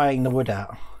it drying the wood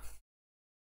out.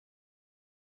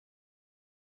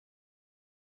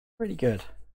 Pretty good.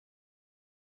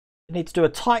 You need to do a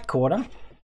tight corner.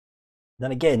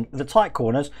 Then again, the tight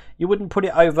corners, you wouldn't put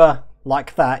it over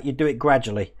like that, you'd do it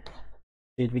gradually.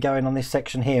 You'd be going on this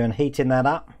section here and heating that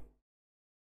up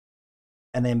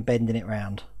and then bending it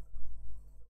round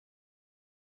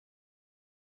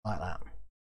like that.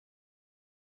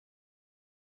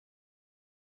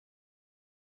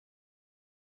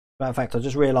 Matter of fact, I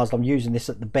just realised I'm using this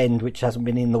at the bend, which hasn't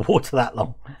been in the water that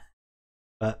long.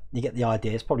 But you get the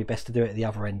idea. It's probably best to do it at the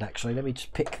other end, actually. Let me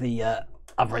just pick the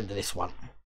other end of this one.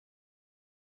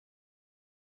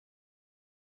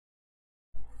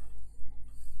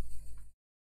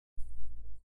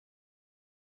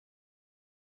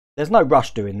 There's no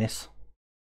rush doing this.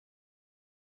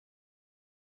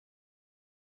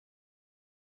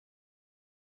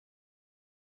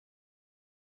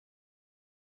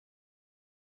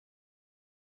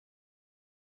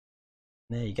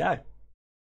 There you go.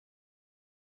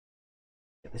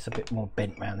 Get this a bit more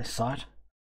bent around this side.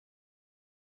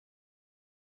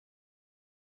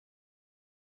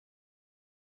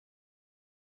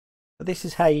 But this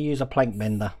is how you use a plank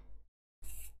bender.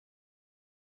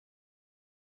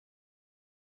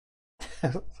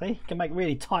 See, you can make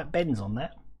really tight bends on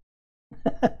that.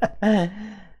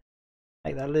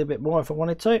 Make that a little bit more if I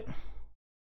wanted to.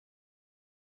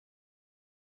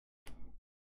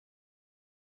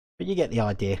 But you get the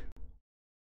idea.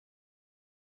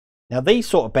 Now these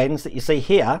sort of bends that you see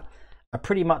here are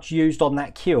pretty much used on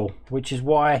that keel, which is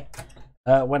why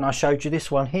when I showed you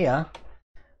this one here,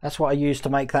 that's what I used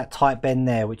to make that tight bend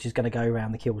there, which is going to go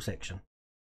around the keel section.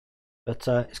 But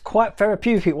it's quite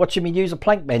therapeutic watching me use a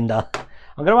plank bender.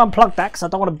 I'm going to unplug that because I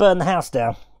don't want to burn the house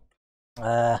down.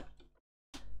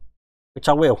 Which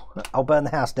I will. I'll burn the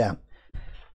house down.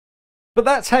 But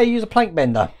that's how you use a plank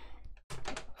bender.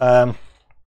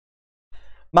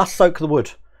 Must soak the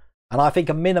wood. And I think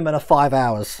a minimum of 5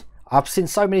 hours. I've seen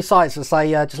so many sites that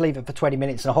say just leave it for 20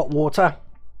 minutes in hot water.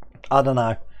 I don't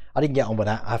know. I didn't get on with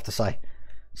that, I have to say.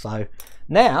 So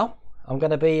now I'm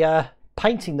going to be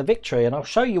painting the Victory, and I'll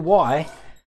show you why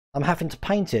I'm having to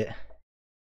paint it.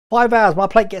 5 hours, my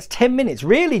plate gets 10 minutes.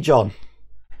 Really, John?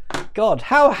 God,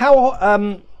 how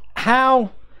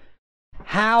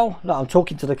no, I'm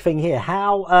talking to the thing here.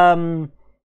 How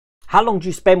long do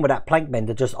you spend with that plank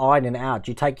bender just ironing it out?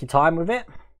 Do you take your time with it?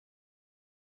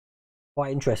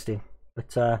 Quite interesting.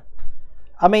 But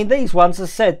I mean, these ones, as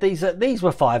I said, these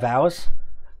were 5 hours,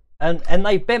 and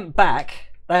they've bent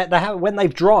back. They have, when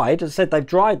they've dried, as I said, they've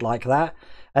dried like that,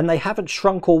 and they haven't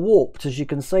shrunk or warped, as you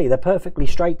can see. They're perfectly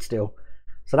straight still.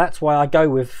 So that's why I go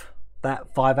with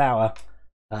that 5 hour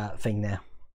thing there.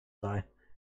 So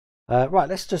right,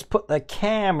 let's just put the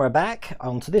camera back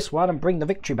onto this one and bring the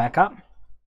Victory back up.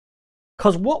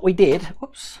 Because what we did,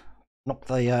 whoops, knocked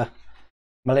the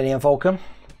Millennium Falcon.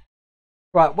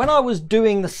 Right, when I was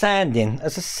doing the sanding,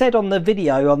 as I said on the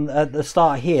video at the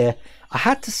start here, I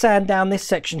had to sand down this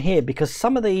section here because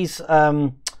some of these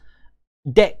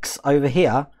decks over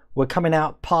here were coming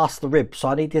out past the rib, so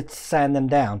I needed to sand them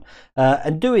down.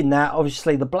 And doing that,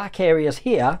 obviously the black areas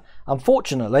here,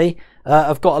 unfortunately,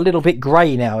 have got a little bit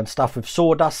grey now and stuff with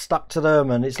sawdust stuck to them,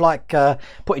 and it's like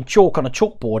putting chalk on a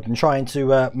chalkboard and trying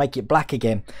to make it black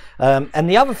again. And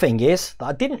the other thing is that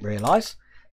I didn't realise,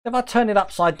 if I turn it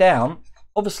upside down,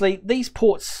 obviously these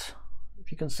ports,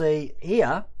 if you can see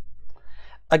here,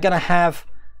 are going to have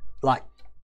like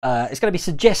it's going to be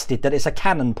suggested that it's a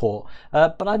cannon port,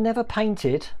 but I never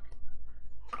painted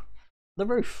the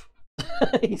roof.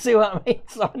 You see what I mean?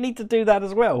 So I need to do that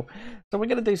as well. So we're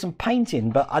going to do some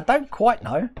painting, but I don't quite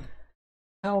know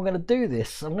how I'm going to do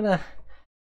this. I'm going to,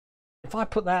 if I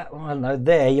put that, I don't know,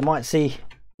 there, you might see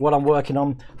what I'm working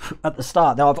on at the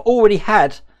start. Now I've already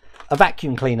had a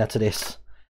vacuum cleaner to this,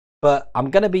 but I'm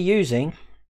going to be using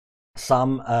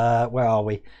some where are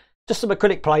we, just some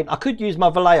acrylic paint. I could use my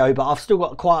Vallejo, but I've still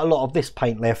got quite a lot of this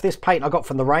paint left. This paint I got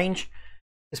from the range,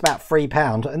 it's about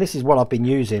 £3, and this is what I've been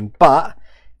using. But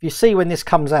if you see when this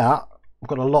comes out, I've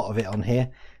got a lot of it on here,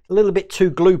 a little bit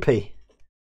too gloopy,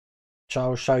 which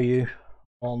I'll show you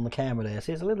on the camera there.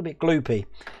 See, it's a little bit gloopy,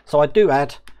 so I do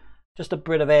add just a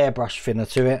bit of airbrush thinner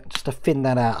to it just to thin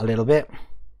that out a little bit.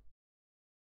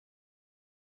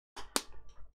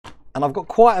 And I've got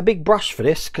quite a big brush for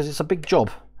this because it's a big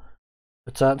job.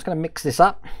 But I'm just going to mix this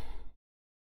up.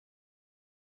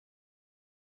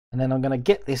 And then I'm going to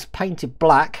get this painted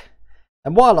black.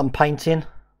 And while I'm painting,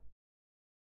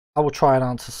 I will try and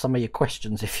answer some of your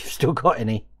questions if you've still got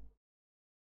any.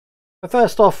 But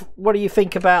first off, what do you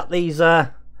think about these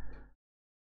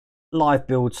live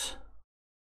builds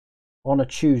on a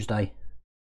Tuesday?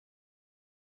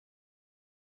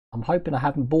 I'm hoping I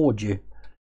haven't bored you.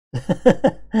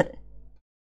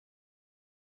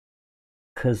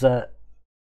 Because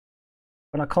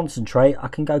when I concentrate I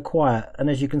can go quiet, and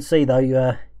as you can see though,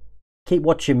 you keep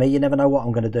watching me, you never know what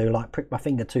I'm going to do, like prick my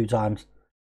finger 2 times,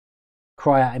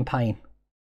 cry out in pain.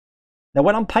 Now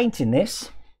when I'm painting this,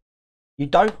 you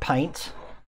don't paint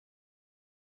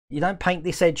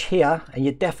this edge here, and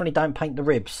you definitely don't paint the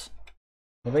ribs.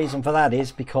 The reason for that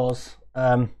is because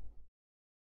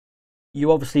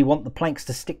you obviously want the planks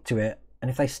to stick to it,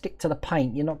 and if they stick to the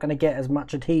paint, you're not going to get as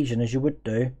much adhesion as you would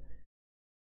do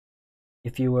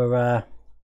if you were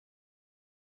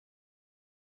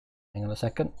hang on a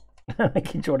second,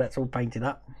 making sure that's all painted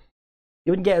up.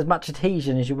 You wouldn't get as much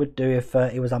adhesion as you would do if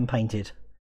it was unpainted.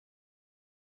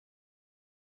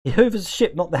 He hoovers the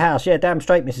ship, not the house. Yeah, damn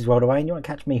straight, Mrs. Wildawayne. You won't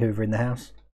catch me hoovering the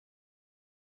house.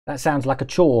 That sounds like a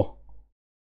chore.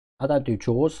 I don't do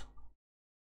chores.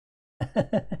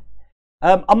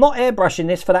 I'm not airbrushing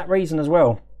this for that reason as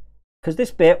well. Because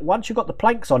this bit, once you've got the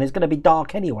planks on, is going to be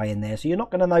dark anyway in there. So you're not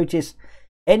going to notice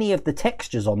any of the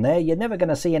textures on there. You're never going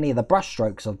to see any of the brush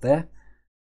strokes up there.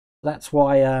 That's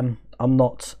why I'm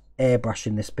not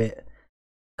airbrushing this bit.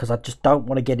 Because I just don't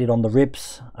want to get it on the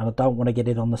ribs. And I don't want to get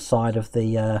it on the side of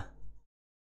the...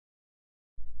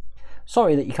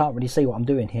 Sorry that you can't really see what I'm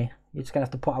doing here. You're just going to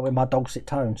have to put up with my dulcet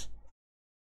tones.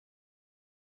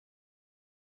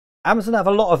 Amazon have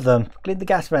a lot of them. Clean the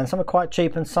gas van. Some are quite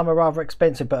cheap and some are rather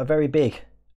expensive but are very big.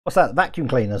 What's that? Vacuum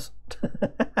cleaners.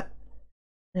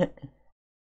 At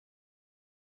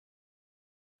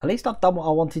least I've done what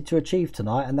I wanted to achieve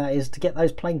tonight, and that is to get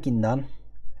those planking done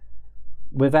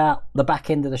without the back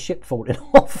end of the ship falling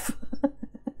off.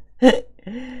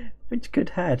 Which could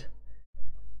had.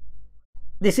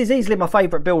 This is easily my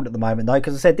favourite build at the moment though,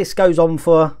 because I said this goes on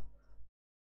for...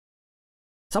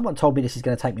 Someone told me this is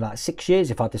going to take me like 6 years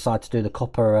if I decide to do the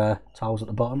copper tiles at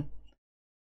the bottom.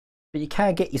 But you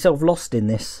can get yourself lost in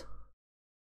this.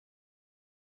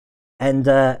 And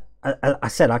I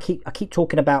said I keep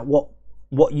talking about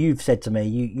what you've said to me,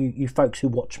 you folks who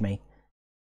watch me.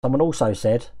 Someone also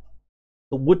said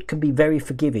the wood can be very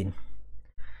forgiving.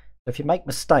 If you make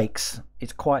mistakes,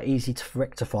 it's quite easy to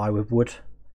rectify with wood.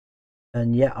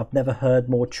 And yet I've never heard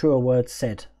more truer words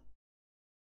said.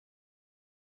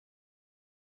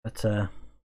 But I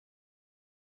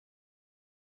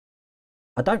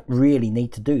don't really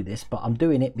need to do this, but I'm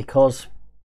doing it because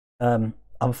I'm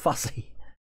fussy.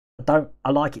 I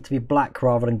like it to be black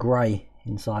rather than grey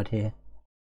inside here.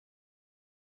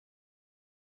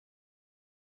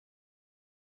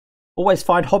 Always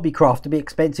find hobbycraft to be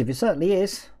expensive. It certainly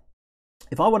is.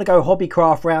 If I want to go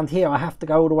hobbycraft round here, I have to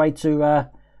go all the way to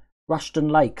Rushton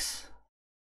Lakes.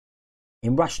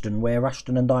 In Rushton, where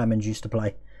Rushton and Diamonds used to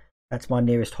play. That's my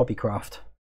nearest hobbycraft.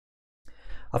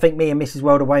 I think me and Mrs.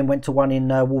 Wildawayne went to one in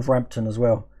Wolverhampton as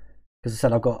well. Because I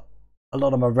said I've got a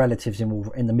lot of my relatives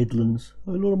in the Midlands.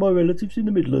 A lot of my relatives in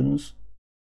the Midlands.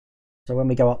 So when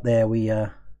we go up there, we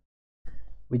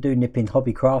do nip in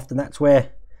hobbycraft, and that's where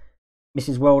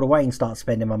Mrs. Wildawayne starts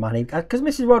spending my money. Because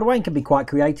Mrs. Wildawayne can be quite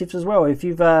creative as well. If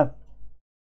you've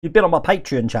been on my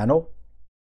Patreon channel,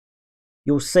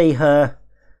 you'll see her...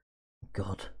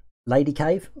 God, Lady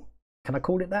Cave. Can I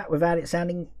call it that without it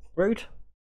sounding rude?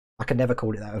 I can never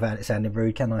call it that without it sounding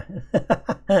rude, can I?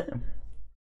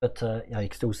 But yeah, you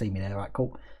can still see me there, right?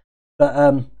 Cool.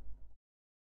 But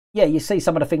yeah, you see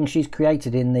some of the things she's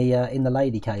created in the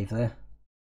Lady Cave there.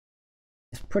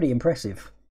 It's pretty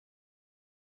impressive.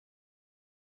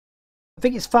 I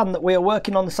think it's fun that we are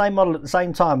working on the same model at the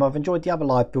same time. I've enjoyed the other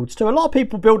live builds too. A lot of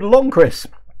people build along, Chris,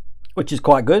 which is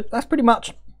quite good. That's pretty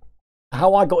much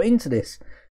how I got into this.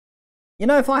 You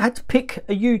know, if I had to pick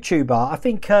a YouTuber, I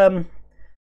think when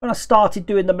I started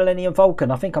doing the Millennium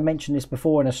Falcon, I think I mentioned this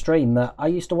before in a stream, that I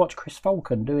used to watch Chris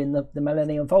Falcon doing the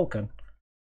Millennium Falcon.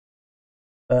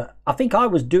 I think I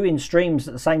was doing streams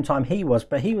at the same time he was,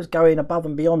 but he was going above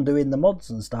and beyond doing the mods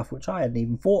and stuff, which I hadn't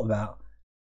even thought about.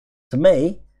 To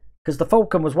me, because the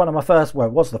Falcon was one of my first, well,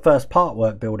 it was the first part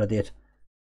work build I did.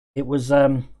 It was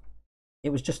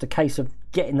just a case of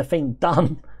getting the thing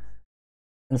done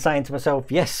and saying to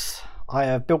myself, yes, I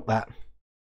have built that.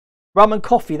 Rum and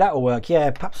coffee, that'll work.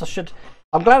 Yeah, perhaps I should.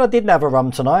 I'm glad I didn't have a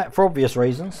rum tonight for obvious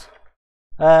reasons.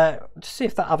 To see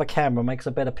if that other camera makes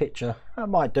a better picture. That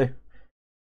might do.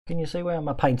 Can you see where am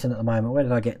I painting at the moment? Where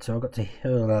did I get to? I got to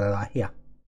here.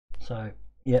 So,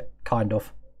 yeah, kind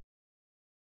of.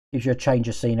 Gives you a change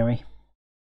of scenery.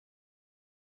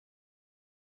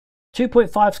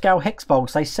 2.5 scale hex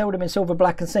bolts. They sell them in silver,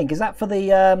 black and zinc. Is that for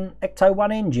the Ecto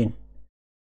 1 engine?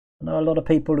 I know a lot of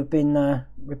people have been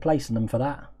replacing them for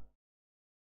that.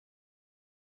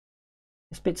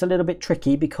 This bit's a little bit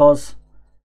tricky because...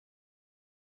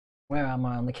 Where am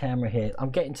I on the camera here? I'm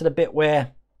getting to the bit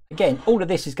where, again, all of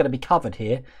this is going to be covered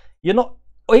here. You're not...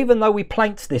 Even though we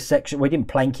planked this section, we didn't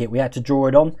plank it, we had to draw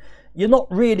it on. You're not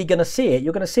really going to see it.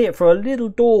 You're going to see it for a little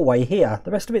doorway here.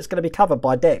 The rest of it's going to be covered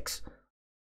by decks.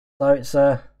 So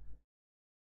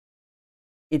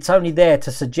it's only there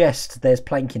to suggest there's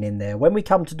planking in there. When we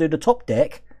come to do the top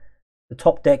deck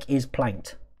is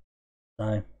planked.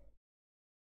 So,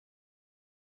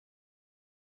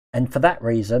 and for that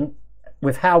reason,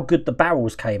 with how good the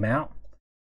barrels came out,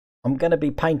 I'm going to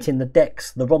be painting the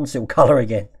decks the Ronsil colour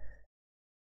again.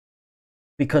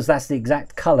 Because that's the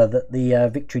exact colour that the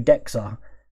Victory decks are.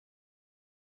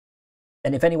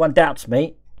 And if anyone doubts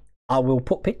me, I will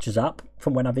put pictures up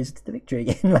from when I visited the Victory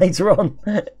again later on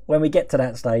when we get to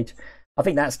that stage. I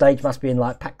think that stage must be in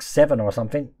like pack 7 or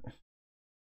something.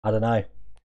 I don't know.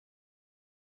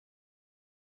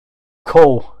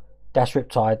 Cool. Dash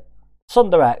Riptide.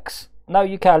 Sonderax. No,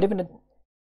 UK. I live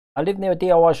near a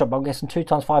DIY shop. I'm guessing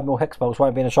 2x5mm hex bolts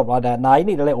won't be in a shop like that. No, you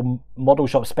need a little model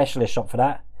shop, specialist shop for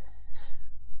that.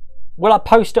 Will I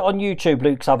post it on YouTube,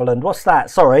 Luke Sutherland? What's that?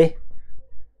 Sorry.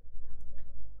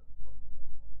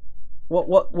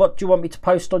 What do you want me to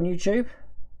post on YouTube?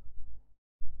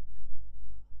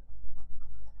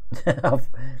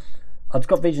 I've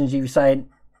got visions of you saying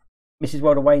Mrs.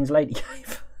 World of Wayne's Lady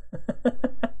Cave.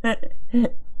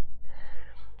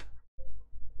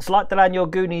 Slight delay on your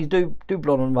Goonies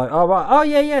doublon on my. Oh right. Oh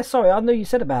yeah. Sorry, I knew you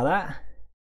said about that.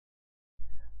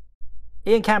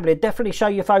 Ian Campbell, definitely show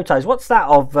your photos. What's that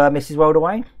of Mrs. World of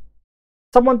Wayne?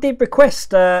 Someone did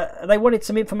request. They wanted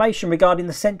some information regarding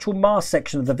the central mast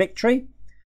section of the Victory.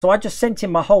 So I just sent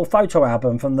him my whole photo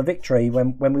album from the Victory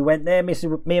when we went there. Me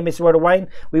and Mrs. World of Wayne.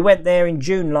 We went there in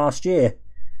June last year.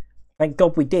 Thank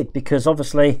God we did, because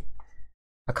obviously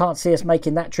I can't see us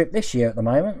making that trip this year at the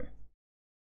moment.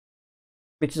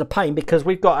 Which is a pain, because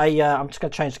we've got a... I'm just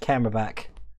going to change the camera back.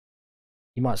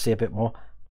 You might see a bit more.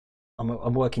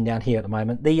 I'm working down here at the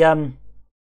moment.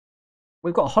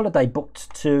 We've got a holiday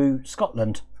booked to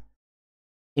Scotland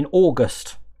in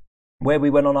August, where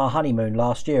we went on our honeymoon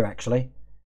last year, actually.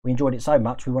 We enjoyed it so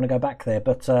much, we want to go back there.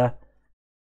 But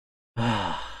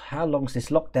how long's this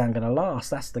lockdown going to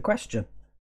last? That's the question.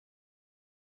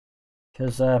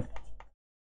 Because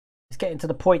it's getting to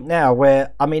the point now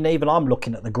where, I mean, even I'm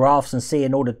looking at the graphs and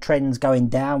seeing all the trends going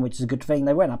down, which is a good thing.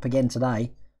 They went up again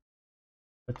today.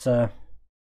 But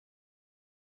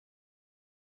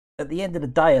at the end of the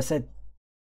day, I said,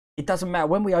 it doesn't matter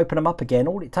when we open them up again.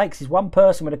 All it takes is one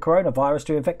person with a coronavirus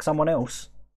to infect someone else.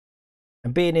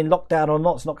 And being in lockdown or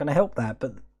not is not going to help that.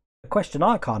 But the question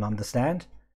I can't understand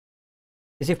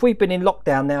is, if we've been in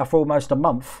lockdown now for almost a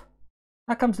month,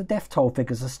 how comes the death toll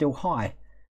figures are still high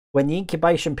when the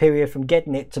incubation period from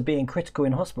getting it to being critical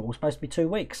in hospital was supposed to be 2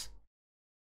 weeks?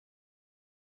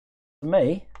 For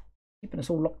me, keeping us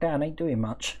all locked down ain't doing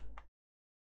much.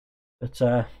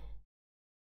 But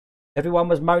everyone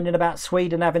was moaning about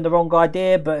Sweden having the wrong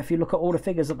idea, but if you look at all the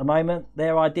figures at the moment,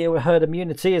 their idea with herd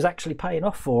immunity is actually paying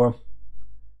off for them.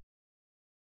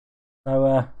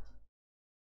 So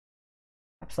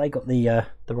perhaps they got the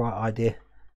right idea.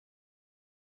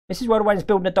 Mrs. World of Wayne's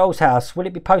building a doll's house. Will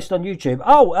it be posted on YouTube?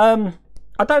 Oh,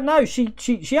 I don't know.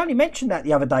 She only mentioned that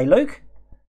the other day, Luke.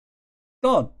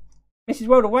 God, Mrs.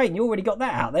 World of Wayne, you already got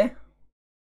that out there.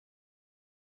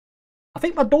 I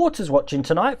think my daughter's watching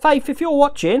tonight. Faith, if you're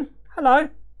watching, hello.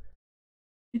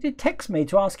 She did text me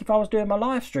to ask if I was doing my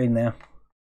live stream there.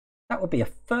 That would be a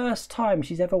first time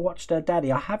she's ever watched her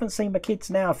daddy. I haven't seen my kids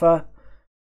now for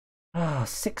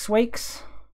 6 weeks.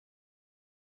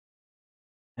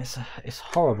 It's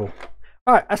horrible.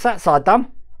 Alright, that's that side done.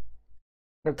 I'm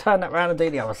going to turn that round and do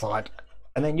the other side.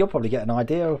 And then you'll probably get an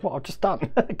idea of what I've just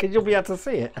done. Because you'll be able to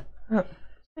see it.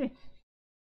 Let's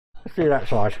do that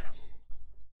side.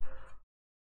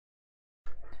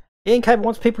 Ian Cave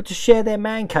wants people to share their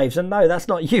man caves. And no, that's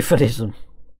not euphemism.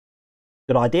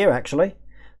 Good idea, actually.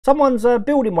 Someone's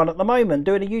building one at the moment,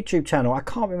 doing a YouTube channel. I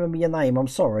can't remember your name. I'm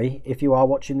sorry if you are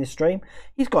watching this stream.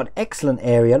 He's got an excellent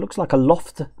area. Looks like a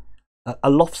loft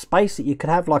space that you could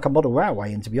have like a model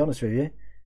railway in, to be honest with you.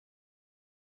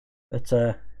 But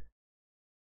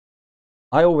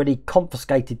I already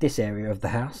confiscated this area of the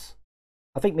house.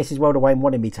 I think Mrs. World of Wayne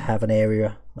wanted me to have an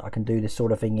area that I can do this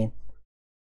sort of thing in.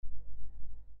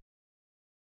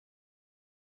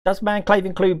 Does Manclave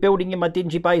include building in my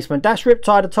dingy basement? Dash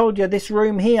Riptide, I told you this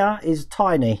room here is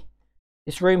tiny.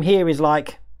 This room here is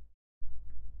like,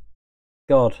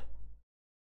 God,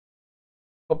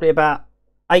 probably about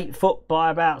 8 foot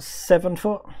by about 7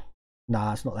 foot.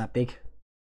 Nah, it's not that big.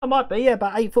 It might be, yeah,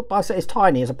 about 8 foot by 7. It's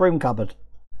tiny. It's a broom cupboard.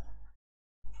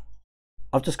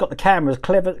 I've just got the cameras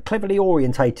cleverly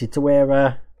orientated to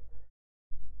where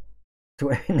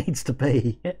it needs to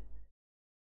be.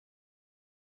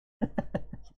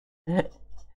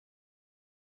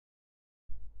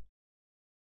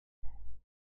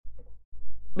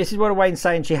 Mrs. World of Wayne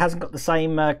saying she hasn't got the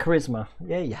same charisma.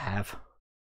 Yeah, you have.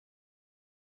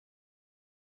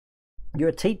 You're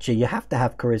a teacher. You have to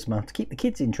have charisma to keep the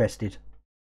kids interested.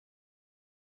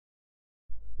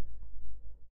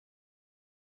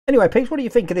 Anyway, peeps, what do you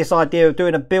think of this idea of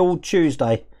doing a build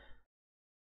Tuesday?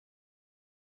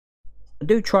 I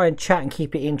do try and chat and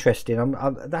keep it interesting.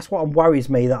 That's what worries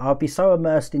me, that I'll be so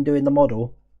immersed in doing the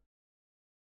model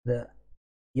that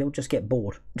you'll just get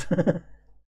bored.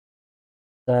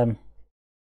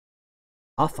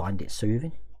 I find it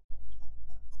soothing.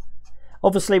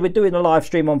 Obviously, we're doing a live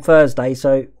stream on Thursday,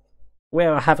 so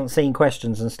where I haven't seen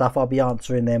questions and stuff, I'll be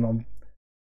answering them on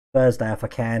Thursday if I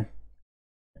can.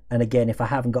 And again, if I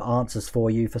haven't got answers for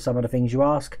you for some of the things you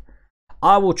ask,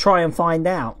 I will try and find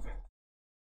out.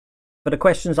 For the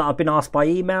questions that I've been asked by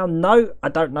email, no, I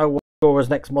don't know what Agora's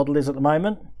next model is at the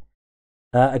moment.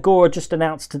 Agora just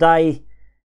announced today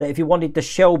that if you wanted the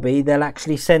Shelby, they'll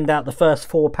actually send out the first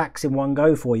 4 packs in one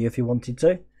go for you if you wanted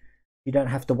to. You don't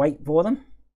have to wait for them,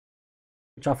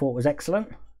 which I thought was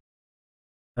excellent.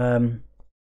 But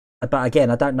again,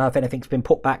 I don't know if anything's been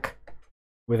put back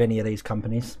with any of these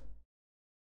companies.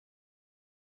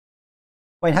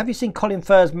 Wayne, have you seen Colin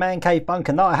Firth's Man Cave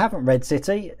Bunker? No, I haven't, Red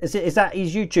City. Is that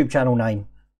his YouTube channel name?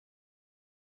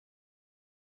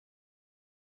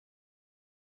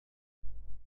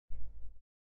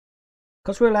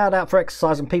 Because we're allowed out for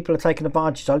exercise and people are taking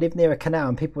advantage. I live near a canal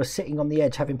and people are sitting on the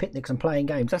edge having picnics and playing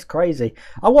games. That's crazy.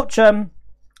 I watch,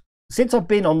 since I've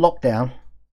been on lockdown,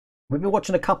 we've been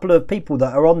watching a couple of people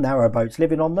that are on narrowboats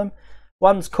living on them.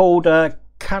 One's called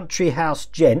Country House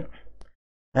Gent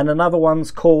and another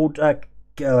one's called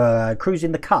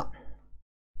Cruising the Cut.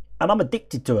 And I'm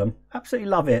addicted to them. Absolutely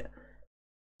love it.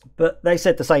 But they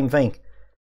said the same thing.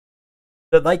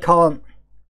 That they can't.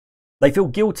 They feel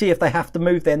guilty if they have to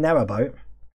move their narrowboat.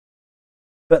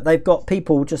 But they've got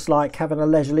people just like having a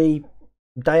leisurely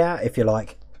day out, if you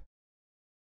like.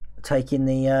 Taking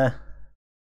the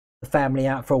family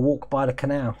out for a walk by the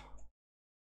canal.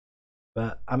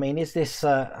 But, I mean, is this...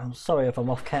 I'm sorry if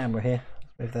I'm off camera here.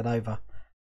 Move that over.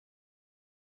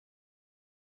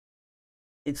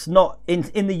 It's not...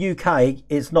 In the UK,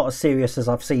 it's not as serious as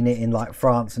I've seen it in, like,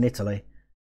 France and Italy.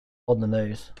 On the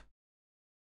news.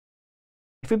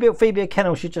 If we built Phoebe a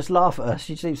kennel, she'd just laugh at us.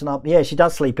 She sleeps in our... Yeah, she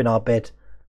does sleep in our bed.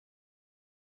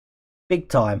 Big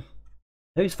time.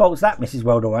 Whose fault's that, Mrs.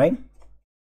 Welder-Wayne?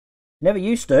 Never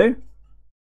used to.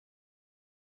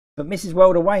 But Mrs.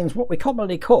 Welder-Wayne's what we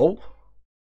commonly call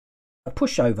a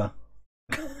pushover.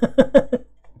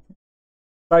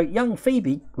 So young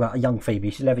Phoebe, well, young Phoebe,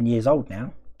 she's 11 years old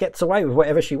now, gets away with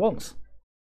whatever she wants.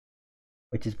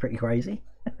 Which is pretty crazy.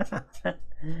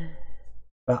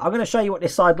 But I'm going to show you what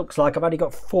this side looks like. I've only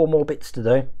got 4 more bits to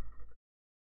do.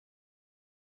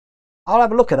 I'll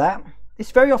have a look at that. It's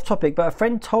very off topic, but a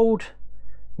friend told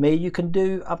me you can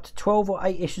do up to 12 or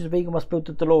 8 issues of Eagle Must Build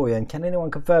the DeLorean. Can anyone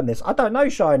confirm this? I don't know,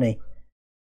 Shiny.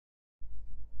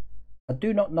 I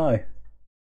do not know.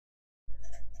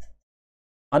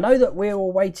 I know that we're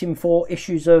all waiting for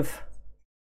issues of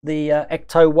the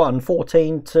Ecto 1,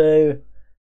 14 to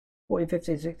 14,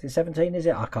 15, 16, 17, is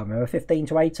it? I can't remember. 15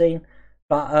 to 18.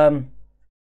 But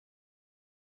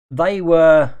they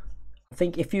were, I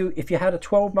think if you had a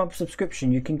 12-month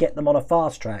subscription, you can get them on a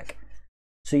fast track.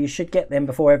 So you should get them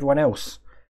before everyone else.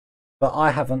 But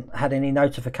I haven't had any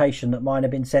notification that mine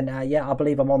have been sent out yet. I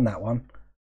believe I'm on that one.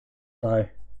 So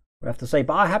we'll have to see.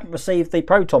 But I haven't received the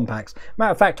Proton packs.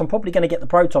 Matter of fact, I'm probably going to get the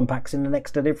Proton packs in the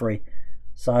next delivery.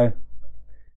 So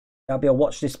there'll be a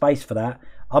watch this space for that.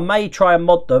 I may try and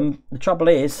mod them. The trouble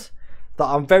is that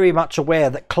I'm very much aware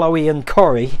that Chloe and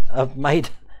Corey have made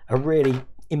a really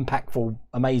impactful,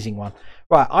 amazing one.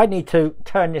 Right, I need to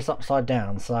turn this upside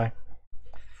down, so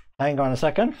hang on a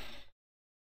second.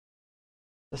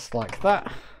 Just like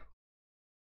that.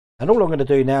 And all I'm going to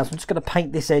do now is I'm just going to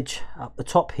paint this edge up the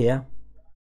top here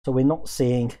so we're not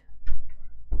seeing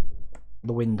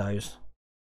the windows.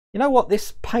 You know what?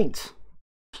 This paint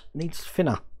needs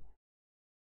thinner.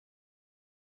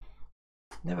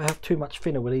 Never have too much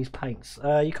thinner with these paints.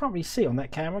 You can't really see on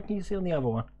that camera. Can you see on the other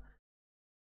one?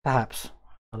 Perhaps.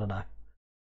 I don't know.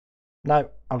 No,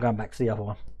 I'm going back to the other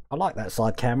one. I like that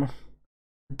side camera.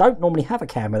 I don't normally have a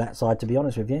camera that side, to be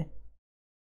honest with you.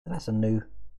 That's a new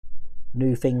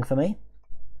thing for me.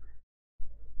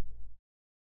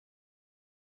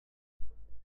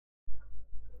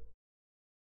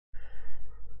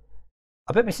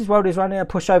 I bet Mrs. Welder's running a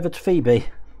push over to Phoebe.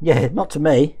 Yeah, not to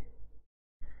me.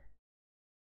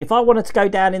 If I wanted to go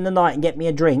down in the night and get me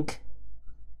a drink,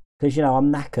 because, you know,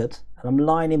 I'm knackered, and I'm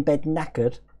lying in bed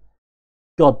knackered,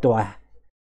 God, do I...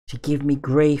 She'd give me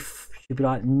grief. She'd be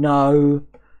like, no,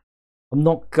 I'm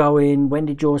not going. When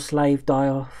did your slave die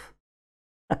off?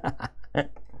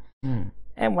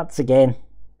 And once again,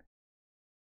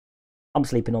 I'm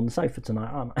sleeping on the sofa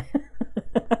tonight, aren't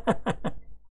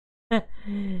I?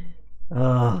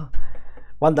 Oh,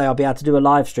 one day I'll be able to do a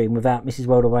live stream without Mrs.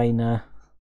 Welder-Wayne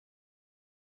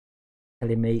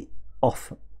telling me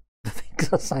off the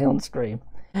things I say on screen.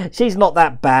 She's not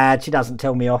that bad. She doesn't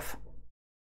tell me off.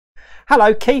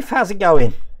 Hello, Keith. How's it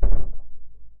going?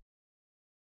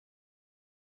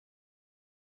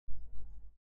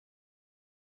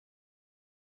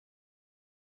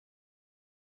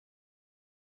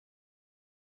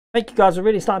 Thank you guys. I'm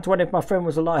really starting to wonder if my friend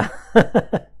was a liar.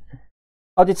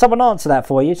 Oh, did someone answer that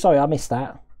for you? Sorry, I missed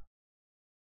that.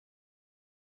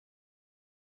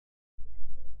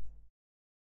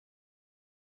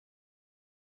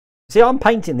 See, I'm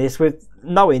painting this with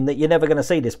knowing that you're never going to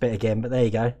see this bit again, but there you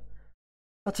go.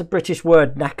 That's a British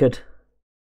word, knackered.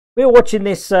 We were watching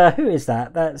this, who is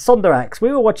that? Sonderax.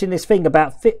 We were watching this thing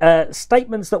about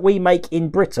statements that we make in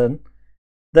Britain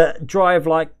that drive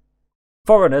like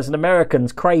foreigners and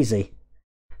Americans crazy.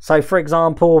 So, for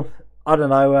example, I don't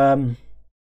know, I'm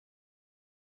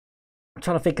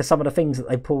trying to think of some of the things that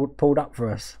they pulled up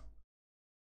for us.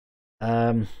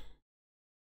 When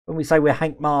we say we're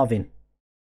Hank Marvin.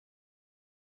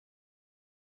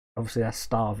 Obviously, that's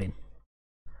starving.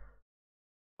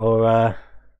 Or, I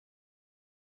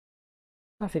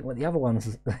think what the other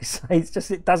ones they say. It's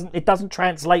just it doesn't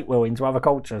translate well into other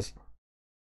cultures.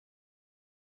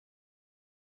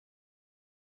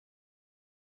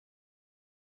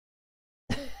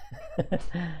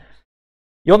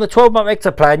 You're on the 12-month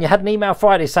Hector plan. You had an email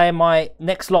Friday saying my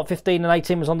next lot 15 and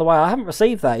 18 was on the way. I haven't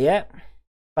received that yet.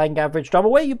 Bang average drummer.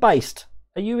 Where are you based?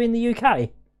 Are you in the UK?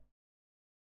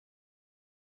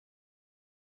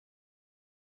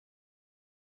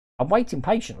 I'm waiting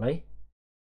patiently.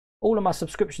 All of my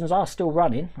subscriptions are still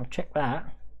running. I'll check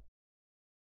that.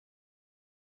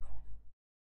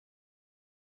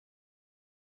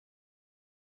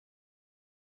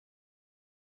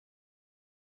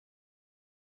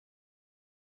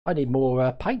 I need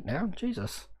more paint now.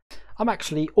 Jesus. I'm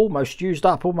actually almost used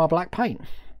up all my black paint.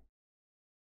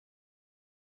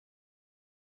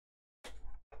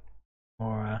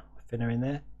 More thinner in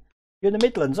there. You're in the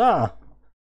Midlands, ah.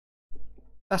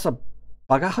 That's a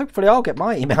bugger. Hopefully I'll get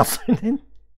my email soon then.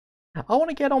 I want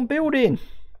to get on building.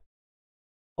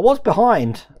 I was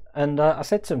behind and I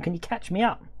said to him, can you catch me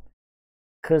up?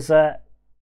 Because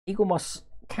Eagle Moss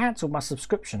cancelled my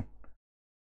subscription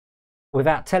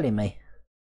without telling me.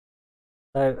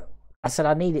 So I said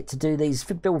I need it to do these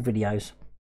build videos.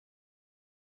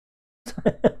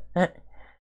 So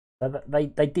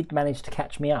they did manage to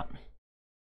catch me up.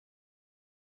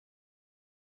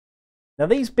 Now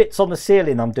these bits on the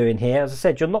ceiling I'm doing here, as I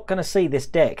said, you're not going to see this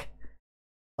deck.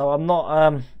 So I'm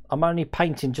not, I'm only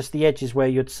painting just the edges where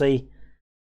you'd see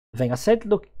the thing. I said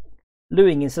look,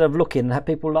 looing instead of looking and had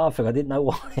people laughing. I didn't know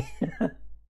why.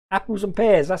 Apples and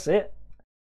pears, that's it.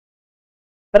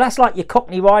 But that's like your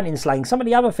Cockney rhyming slang. Some of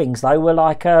the other things though were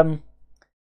like, Mrs.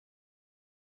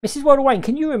 World Wayne,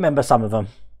 can you remember some of them?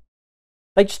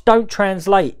 They just don't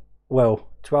translate well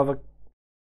to other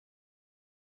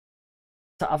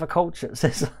cultures.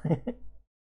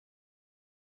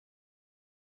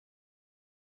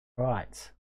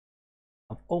 Right,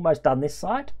 I've almost done this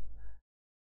side.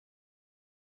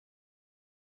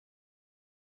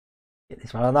 Get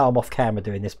this one. I know I'm off camera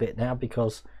doing this bit now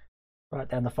because right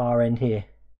down the far end here.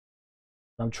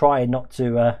 I'm trying not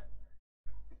to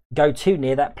go too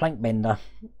near that plank bender.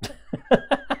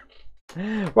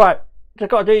 Right, just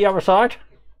got to do the other side.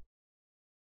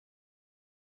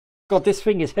 God, this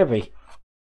thing is heavy.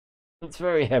 It's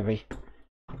very heavy.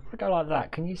 If I go like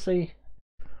that, can you see?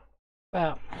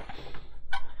 About.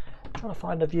 I'm trying to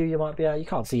find a view you might be able. You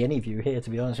can't see any view here, to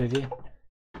be honest with you.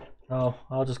 Oh,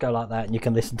 I'll just go like that, and you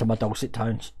can listen to my dulcet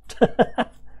tones.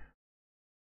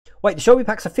 Wait, the Shelby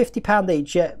packs are £50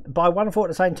 each. Yet buy one and four at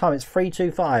the same time. It's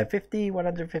 325, 50,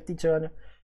 150, 200.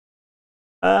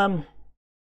 I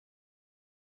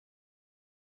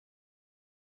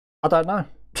don't know.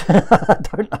 I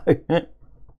don't know.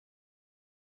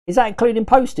 Is that including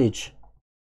postage?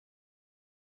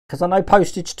 Because I know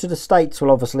postage to the States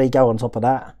will obviously go on top of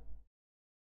that.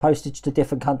 Postage to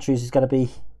different countries is going to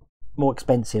be more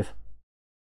expensive.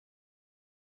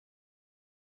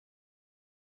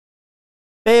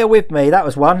 Bear with me, that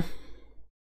was one.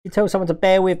 You tell someone to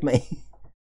bear with me.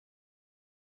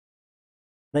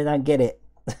 They don't get it.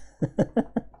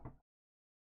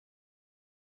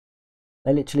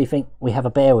 They literally think we have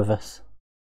a bear with us.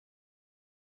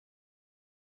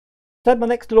 Had my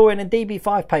next DeLorean and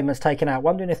DB5 payments taken out.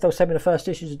 Wondering if they'll send me the first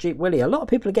issues of Jeep Willie. A lot of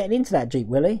people are getting into that Jeep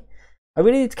Willie. I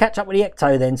really need to catch up with the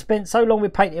Ecto then. Spent so long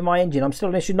with painting my engine. I'm still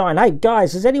on issue 9. Hey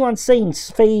guys, has anyone seen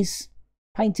Sfee's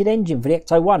painted engine for the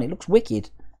Ecto 1? It looks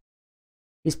wicked.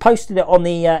 He's posted it on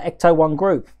the Ecto 1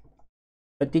 group.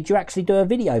 But did you actually do a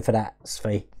video for that,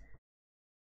 Sfee?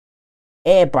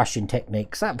 Airbrushing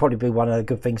techniques. That'd probably be one of the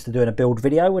good things to do in a build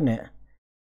video, wouldn't it?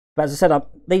 But as I said,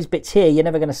 these bits here you're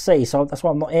never going to see, so that's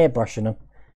why I'm not airbrushing them.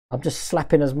 I'm just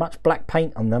slapping as much black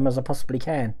paint on them as I possibly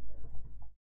can.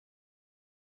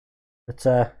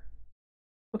 But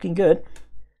looking good.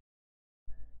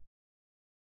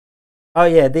 Oh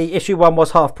yeah, the issue one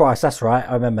was half price. That's right.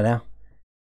 I remember now.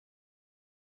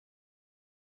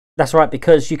 That's right,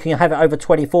 because you can have it over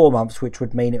 24 months, which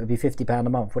would mean it would be £50 a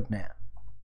month, wouldn't it?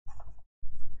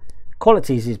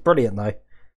 Qualities is brilliant though.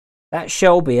 That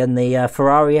Shelby and the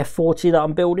Ferrari F40 that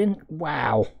I'm building,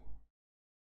 wow.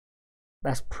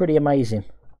 That's pretty amazing.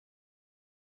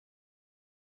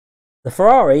 The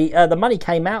Ferrari, the money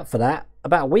came out for that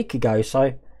about a week ago,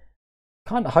 so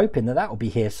kind of hoping that will be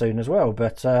here soon as well.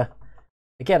 But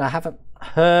again, I haven't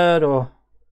heard or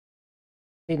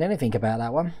seen anything about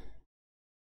that one.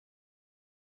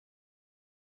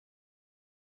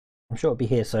 I'm sure it'll be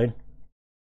here soon.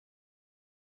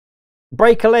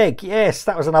 Break a leg. Yes,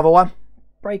 that was another one.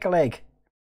 Break a leg.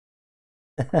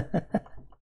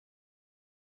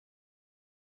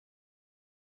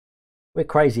 We're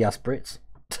crazy, us Brits.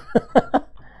 I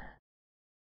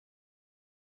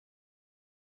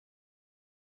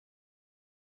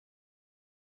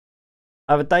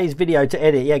have a day's video to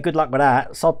edit. Yeah, good luck with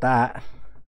that. Sod that.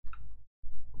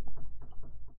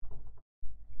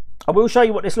 I will show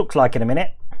you what this looks like in a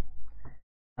minute.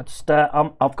 I just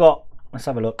I've got, let's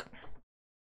have a look.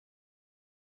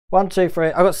 1, 2, 3.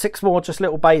 I've got 6 more just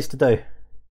little bays to do.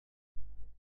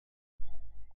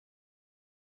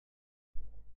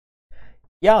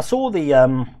 Yeah, I saw the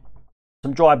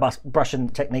some dry brushing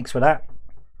techniques for that.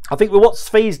 I think with what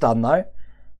Svi's done though,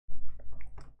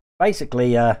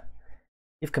 basically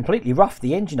you've completely roughed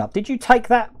the engine up. Did you take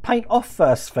that paint off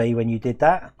first, Svi, when you did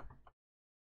that?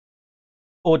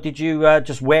 Or did you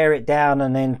just wear it down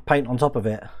and then paint on top of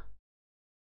it?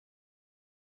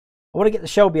 I want to get the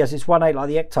Shelby as it's 1.8 like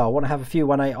the Hector. I want to have a few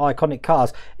 1.8 iconic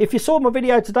cars. If you saw my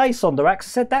video today, Sonderax, I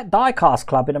said that diecast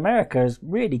club in America is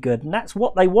really good. And that's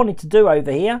what they wanted to do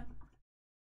over here.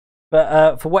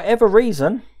 But for whatever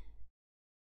reason,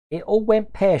 it all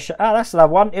went pear-shaped. Ah, that's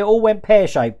another one. It all went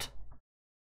pear-shaped.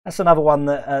 That's another one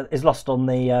that is lost on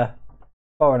the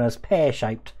foreigners.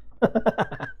 Pear-shaped.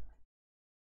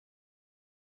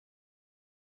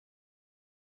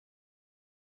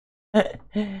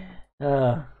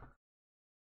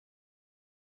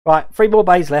 Right, 3 more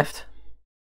bays left.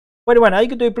 Wait a minute, are you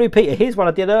going to do Blue Peter? Here's one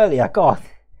I did earlier. God.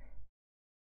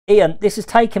 Ian, this has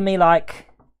taken me like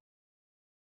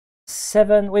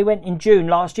 7... We went in June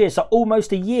last year, so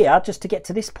almost a year just to get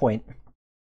to this point.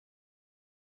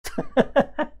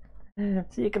 So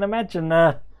you can imagine...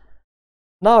 no.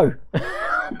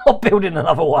 Not building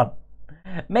another one.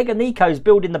 Mega Nico's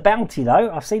building the Bounty, though.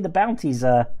 I see the Bounty's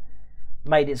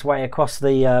made its way across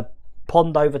the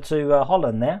pond over to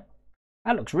Holland there.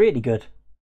 That looks really good.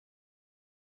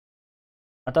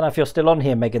 I don't know if you're still on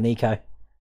here, Mega Nico.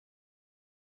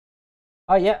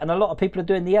 Oh yeah, and a lot of people are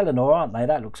doing the Eleanor, aren't they?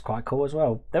 That looks quite cool as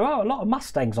well. There are a lot of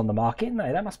Mustangs on the market, isn't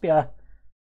there? That must be a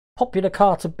popular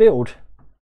car to build.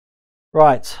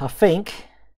 Right, I think,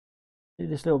 do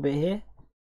this little bit here.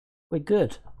 We're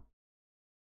good.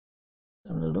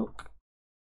 Having a look.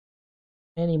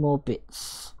 Any more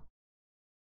bits?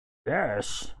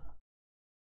 Yes.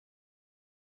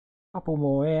 Couple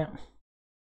more here.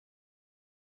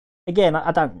 Again,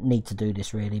 I don't need to do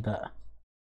this really, but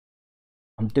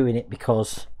I'm doing it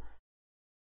because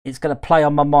it's going to play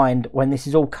on my mind when this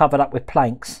is all covered up with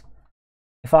planks.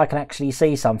 If I can actually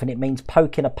see something, it means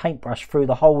poking a paintbrush through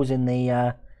the holes in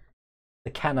the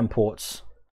cannon ports,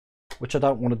 which I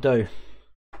don't want to do.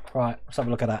 Right, let's have a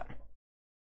look at that.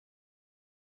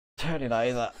 Turn it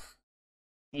over.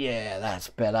 Yeah, that's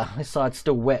better. This side's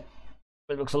still wet,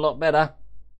 but it looks a lot better.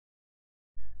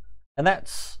 And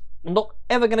that's not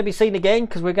ever going to be seen again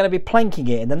because we're going to be planking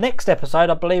it. In the next episode,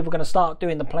 I believe we're going to start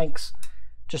doing the planks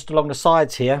just along the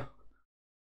sides here,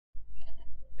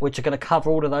 which are going to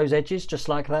cover all of those edges just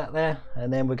like that there.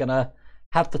 And then we're going to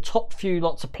have the top few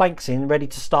lots of planks in ready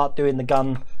to start doing the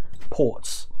gun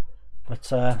ports. But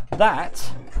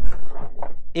that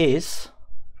is,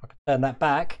 if I can turn that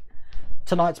back,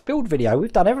 tonight's build video.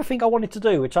 We've done everything I wanted to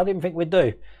do, which I didn't think we'd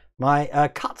do. My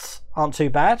cuts aren't too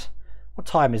bad. What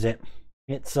time is it?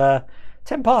 It's 9:10,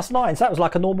 so that was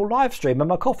like a normal live stream, and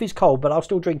my coffee's cold, but I'll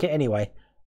still drink it anyway.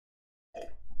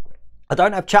 I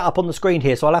don't have chat up on the screen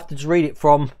here, so I'll have to just read it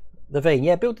from the thing.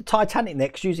 Yeah, build the Titanic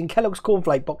next using Kellogg's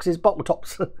cornflake boxes, bottle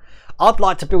tops. I'd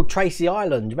like to build Tracy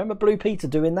Island. Remember Blue Peter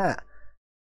doing that?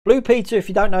 Blue Peter, if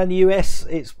you don't know, in the US,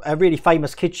 it's a really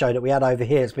famous kid show that we had over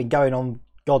here. It's been going on,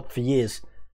 God, for years.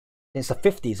 Since the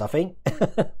 50s, I think.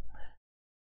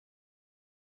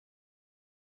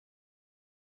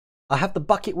 I have the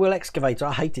bucket wheel excavator.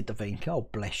 I hated the thing. Oh,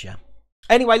 bless you.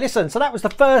 Anyway, listen, so that was the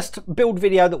first build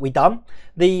video that we done.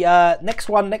 The next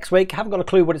one next week, haven't got a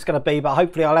clue what it's going to be, but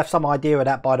hopefully I'll have some idea of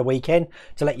that by the weekend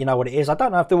to let you know what it is. I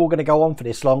don't know if they're all going to go on for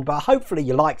this long, but hopefully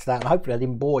you liked that and hopefully I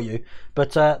didn't bore you.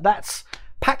 But that's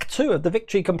pack 2 of the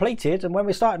Victory completed, and when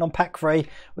we're starting on pack 3,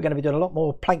 we're going to be doing a lot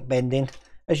more plank bending,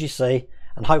 as you see,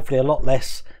 and hopefully a lot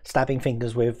less stabbing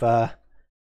fingers with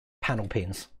panel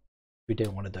pins we do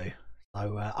want to do.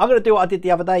 So I'm going to do what I did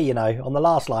the other day, you know, on the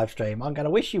last live stream. I'm going to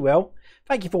wish you well.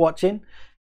 Thank you for watching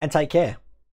and take care.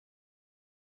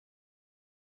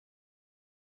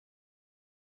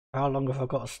 How long have I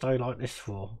got to stay like this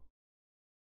for?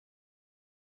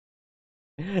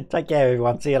 Take care,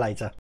 everyone. See you later.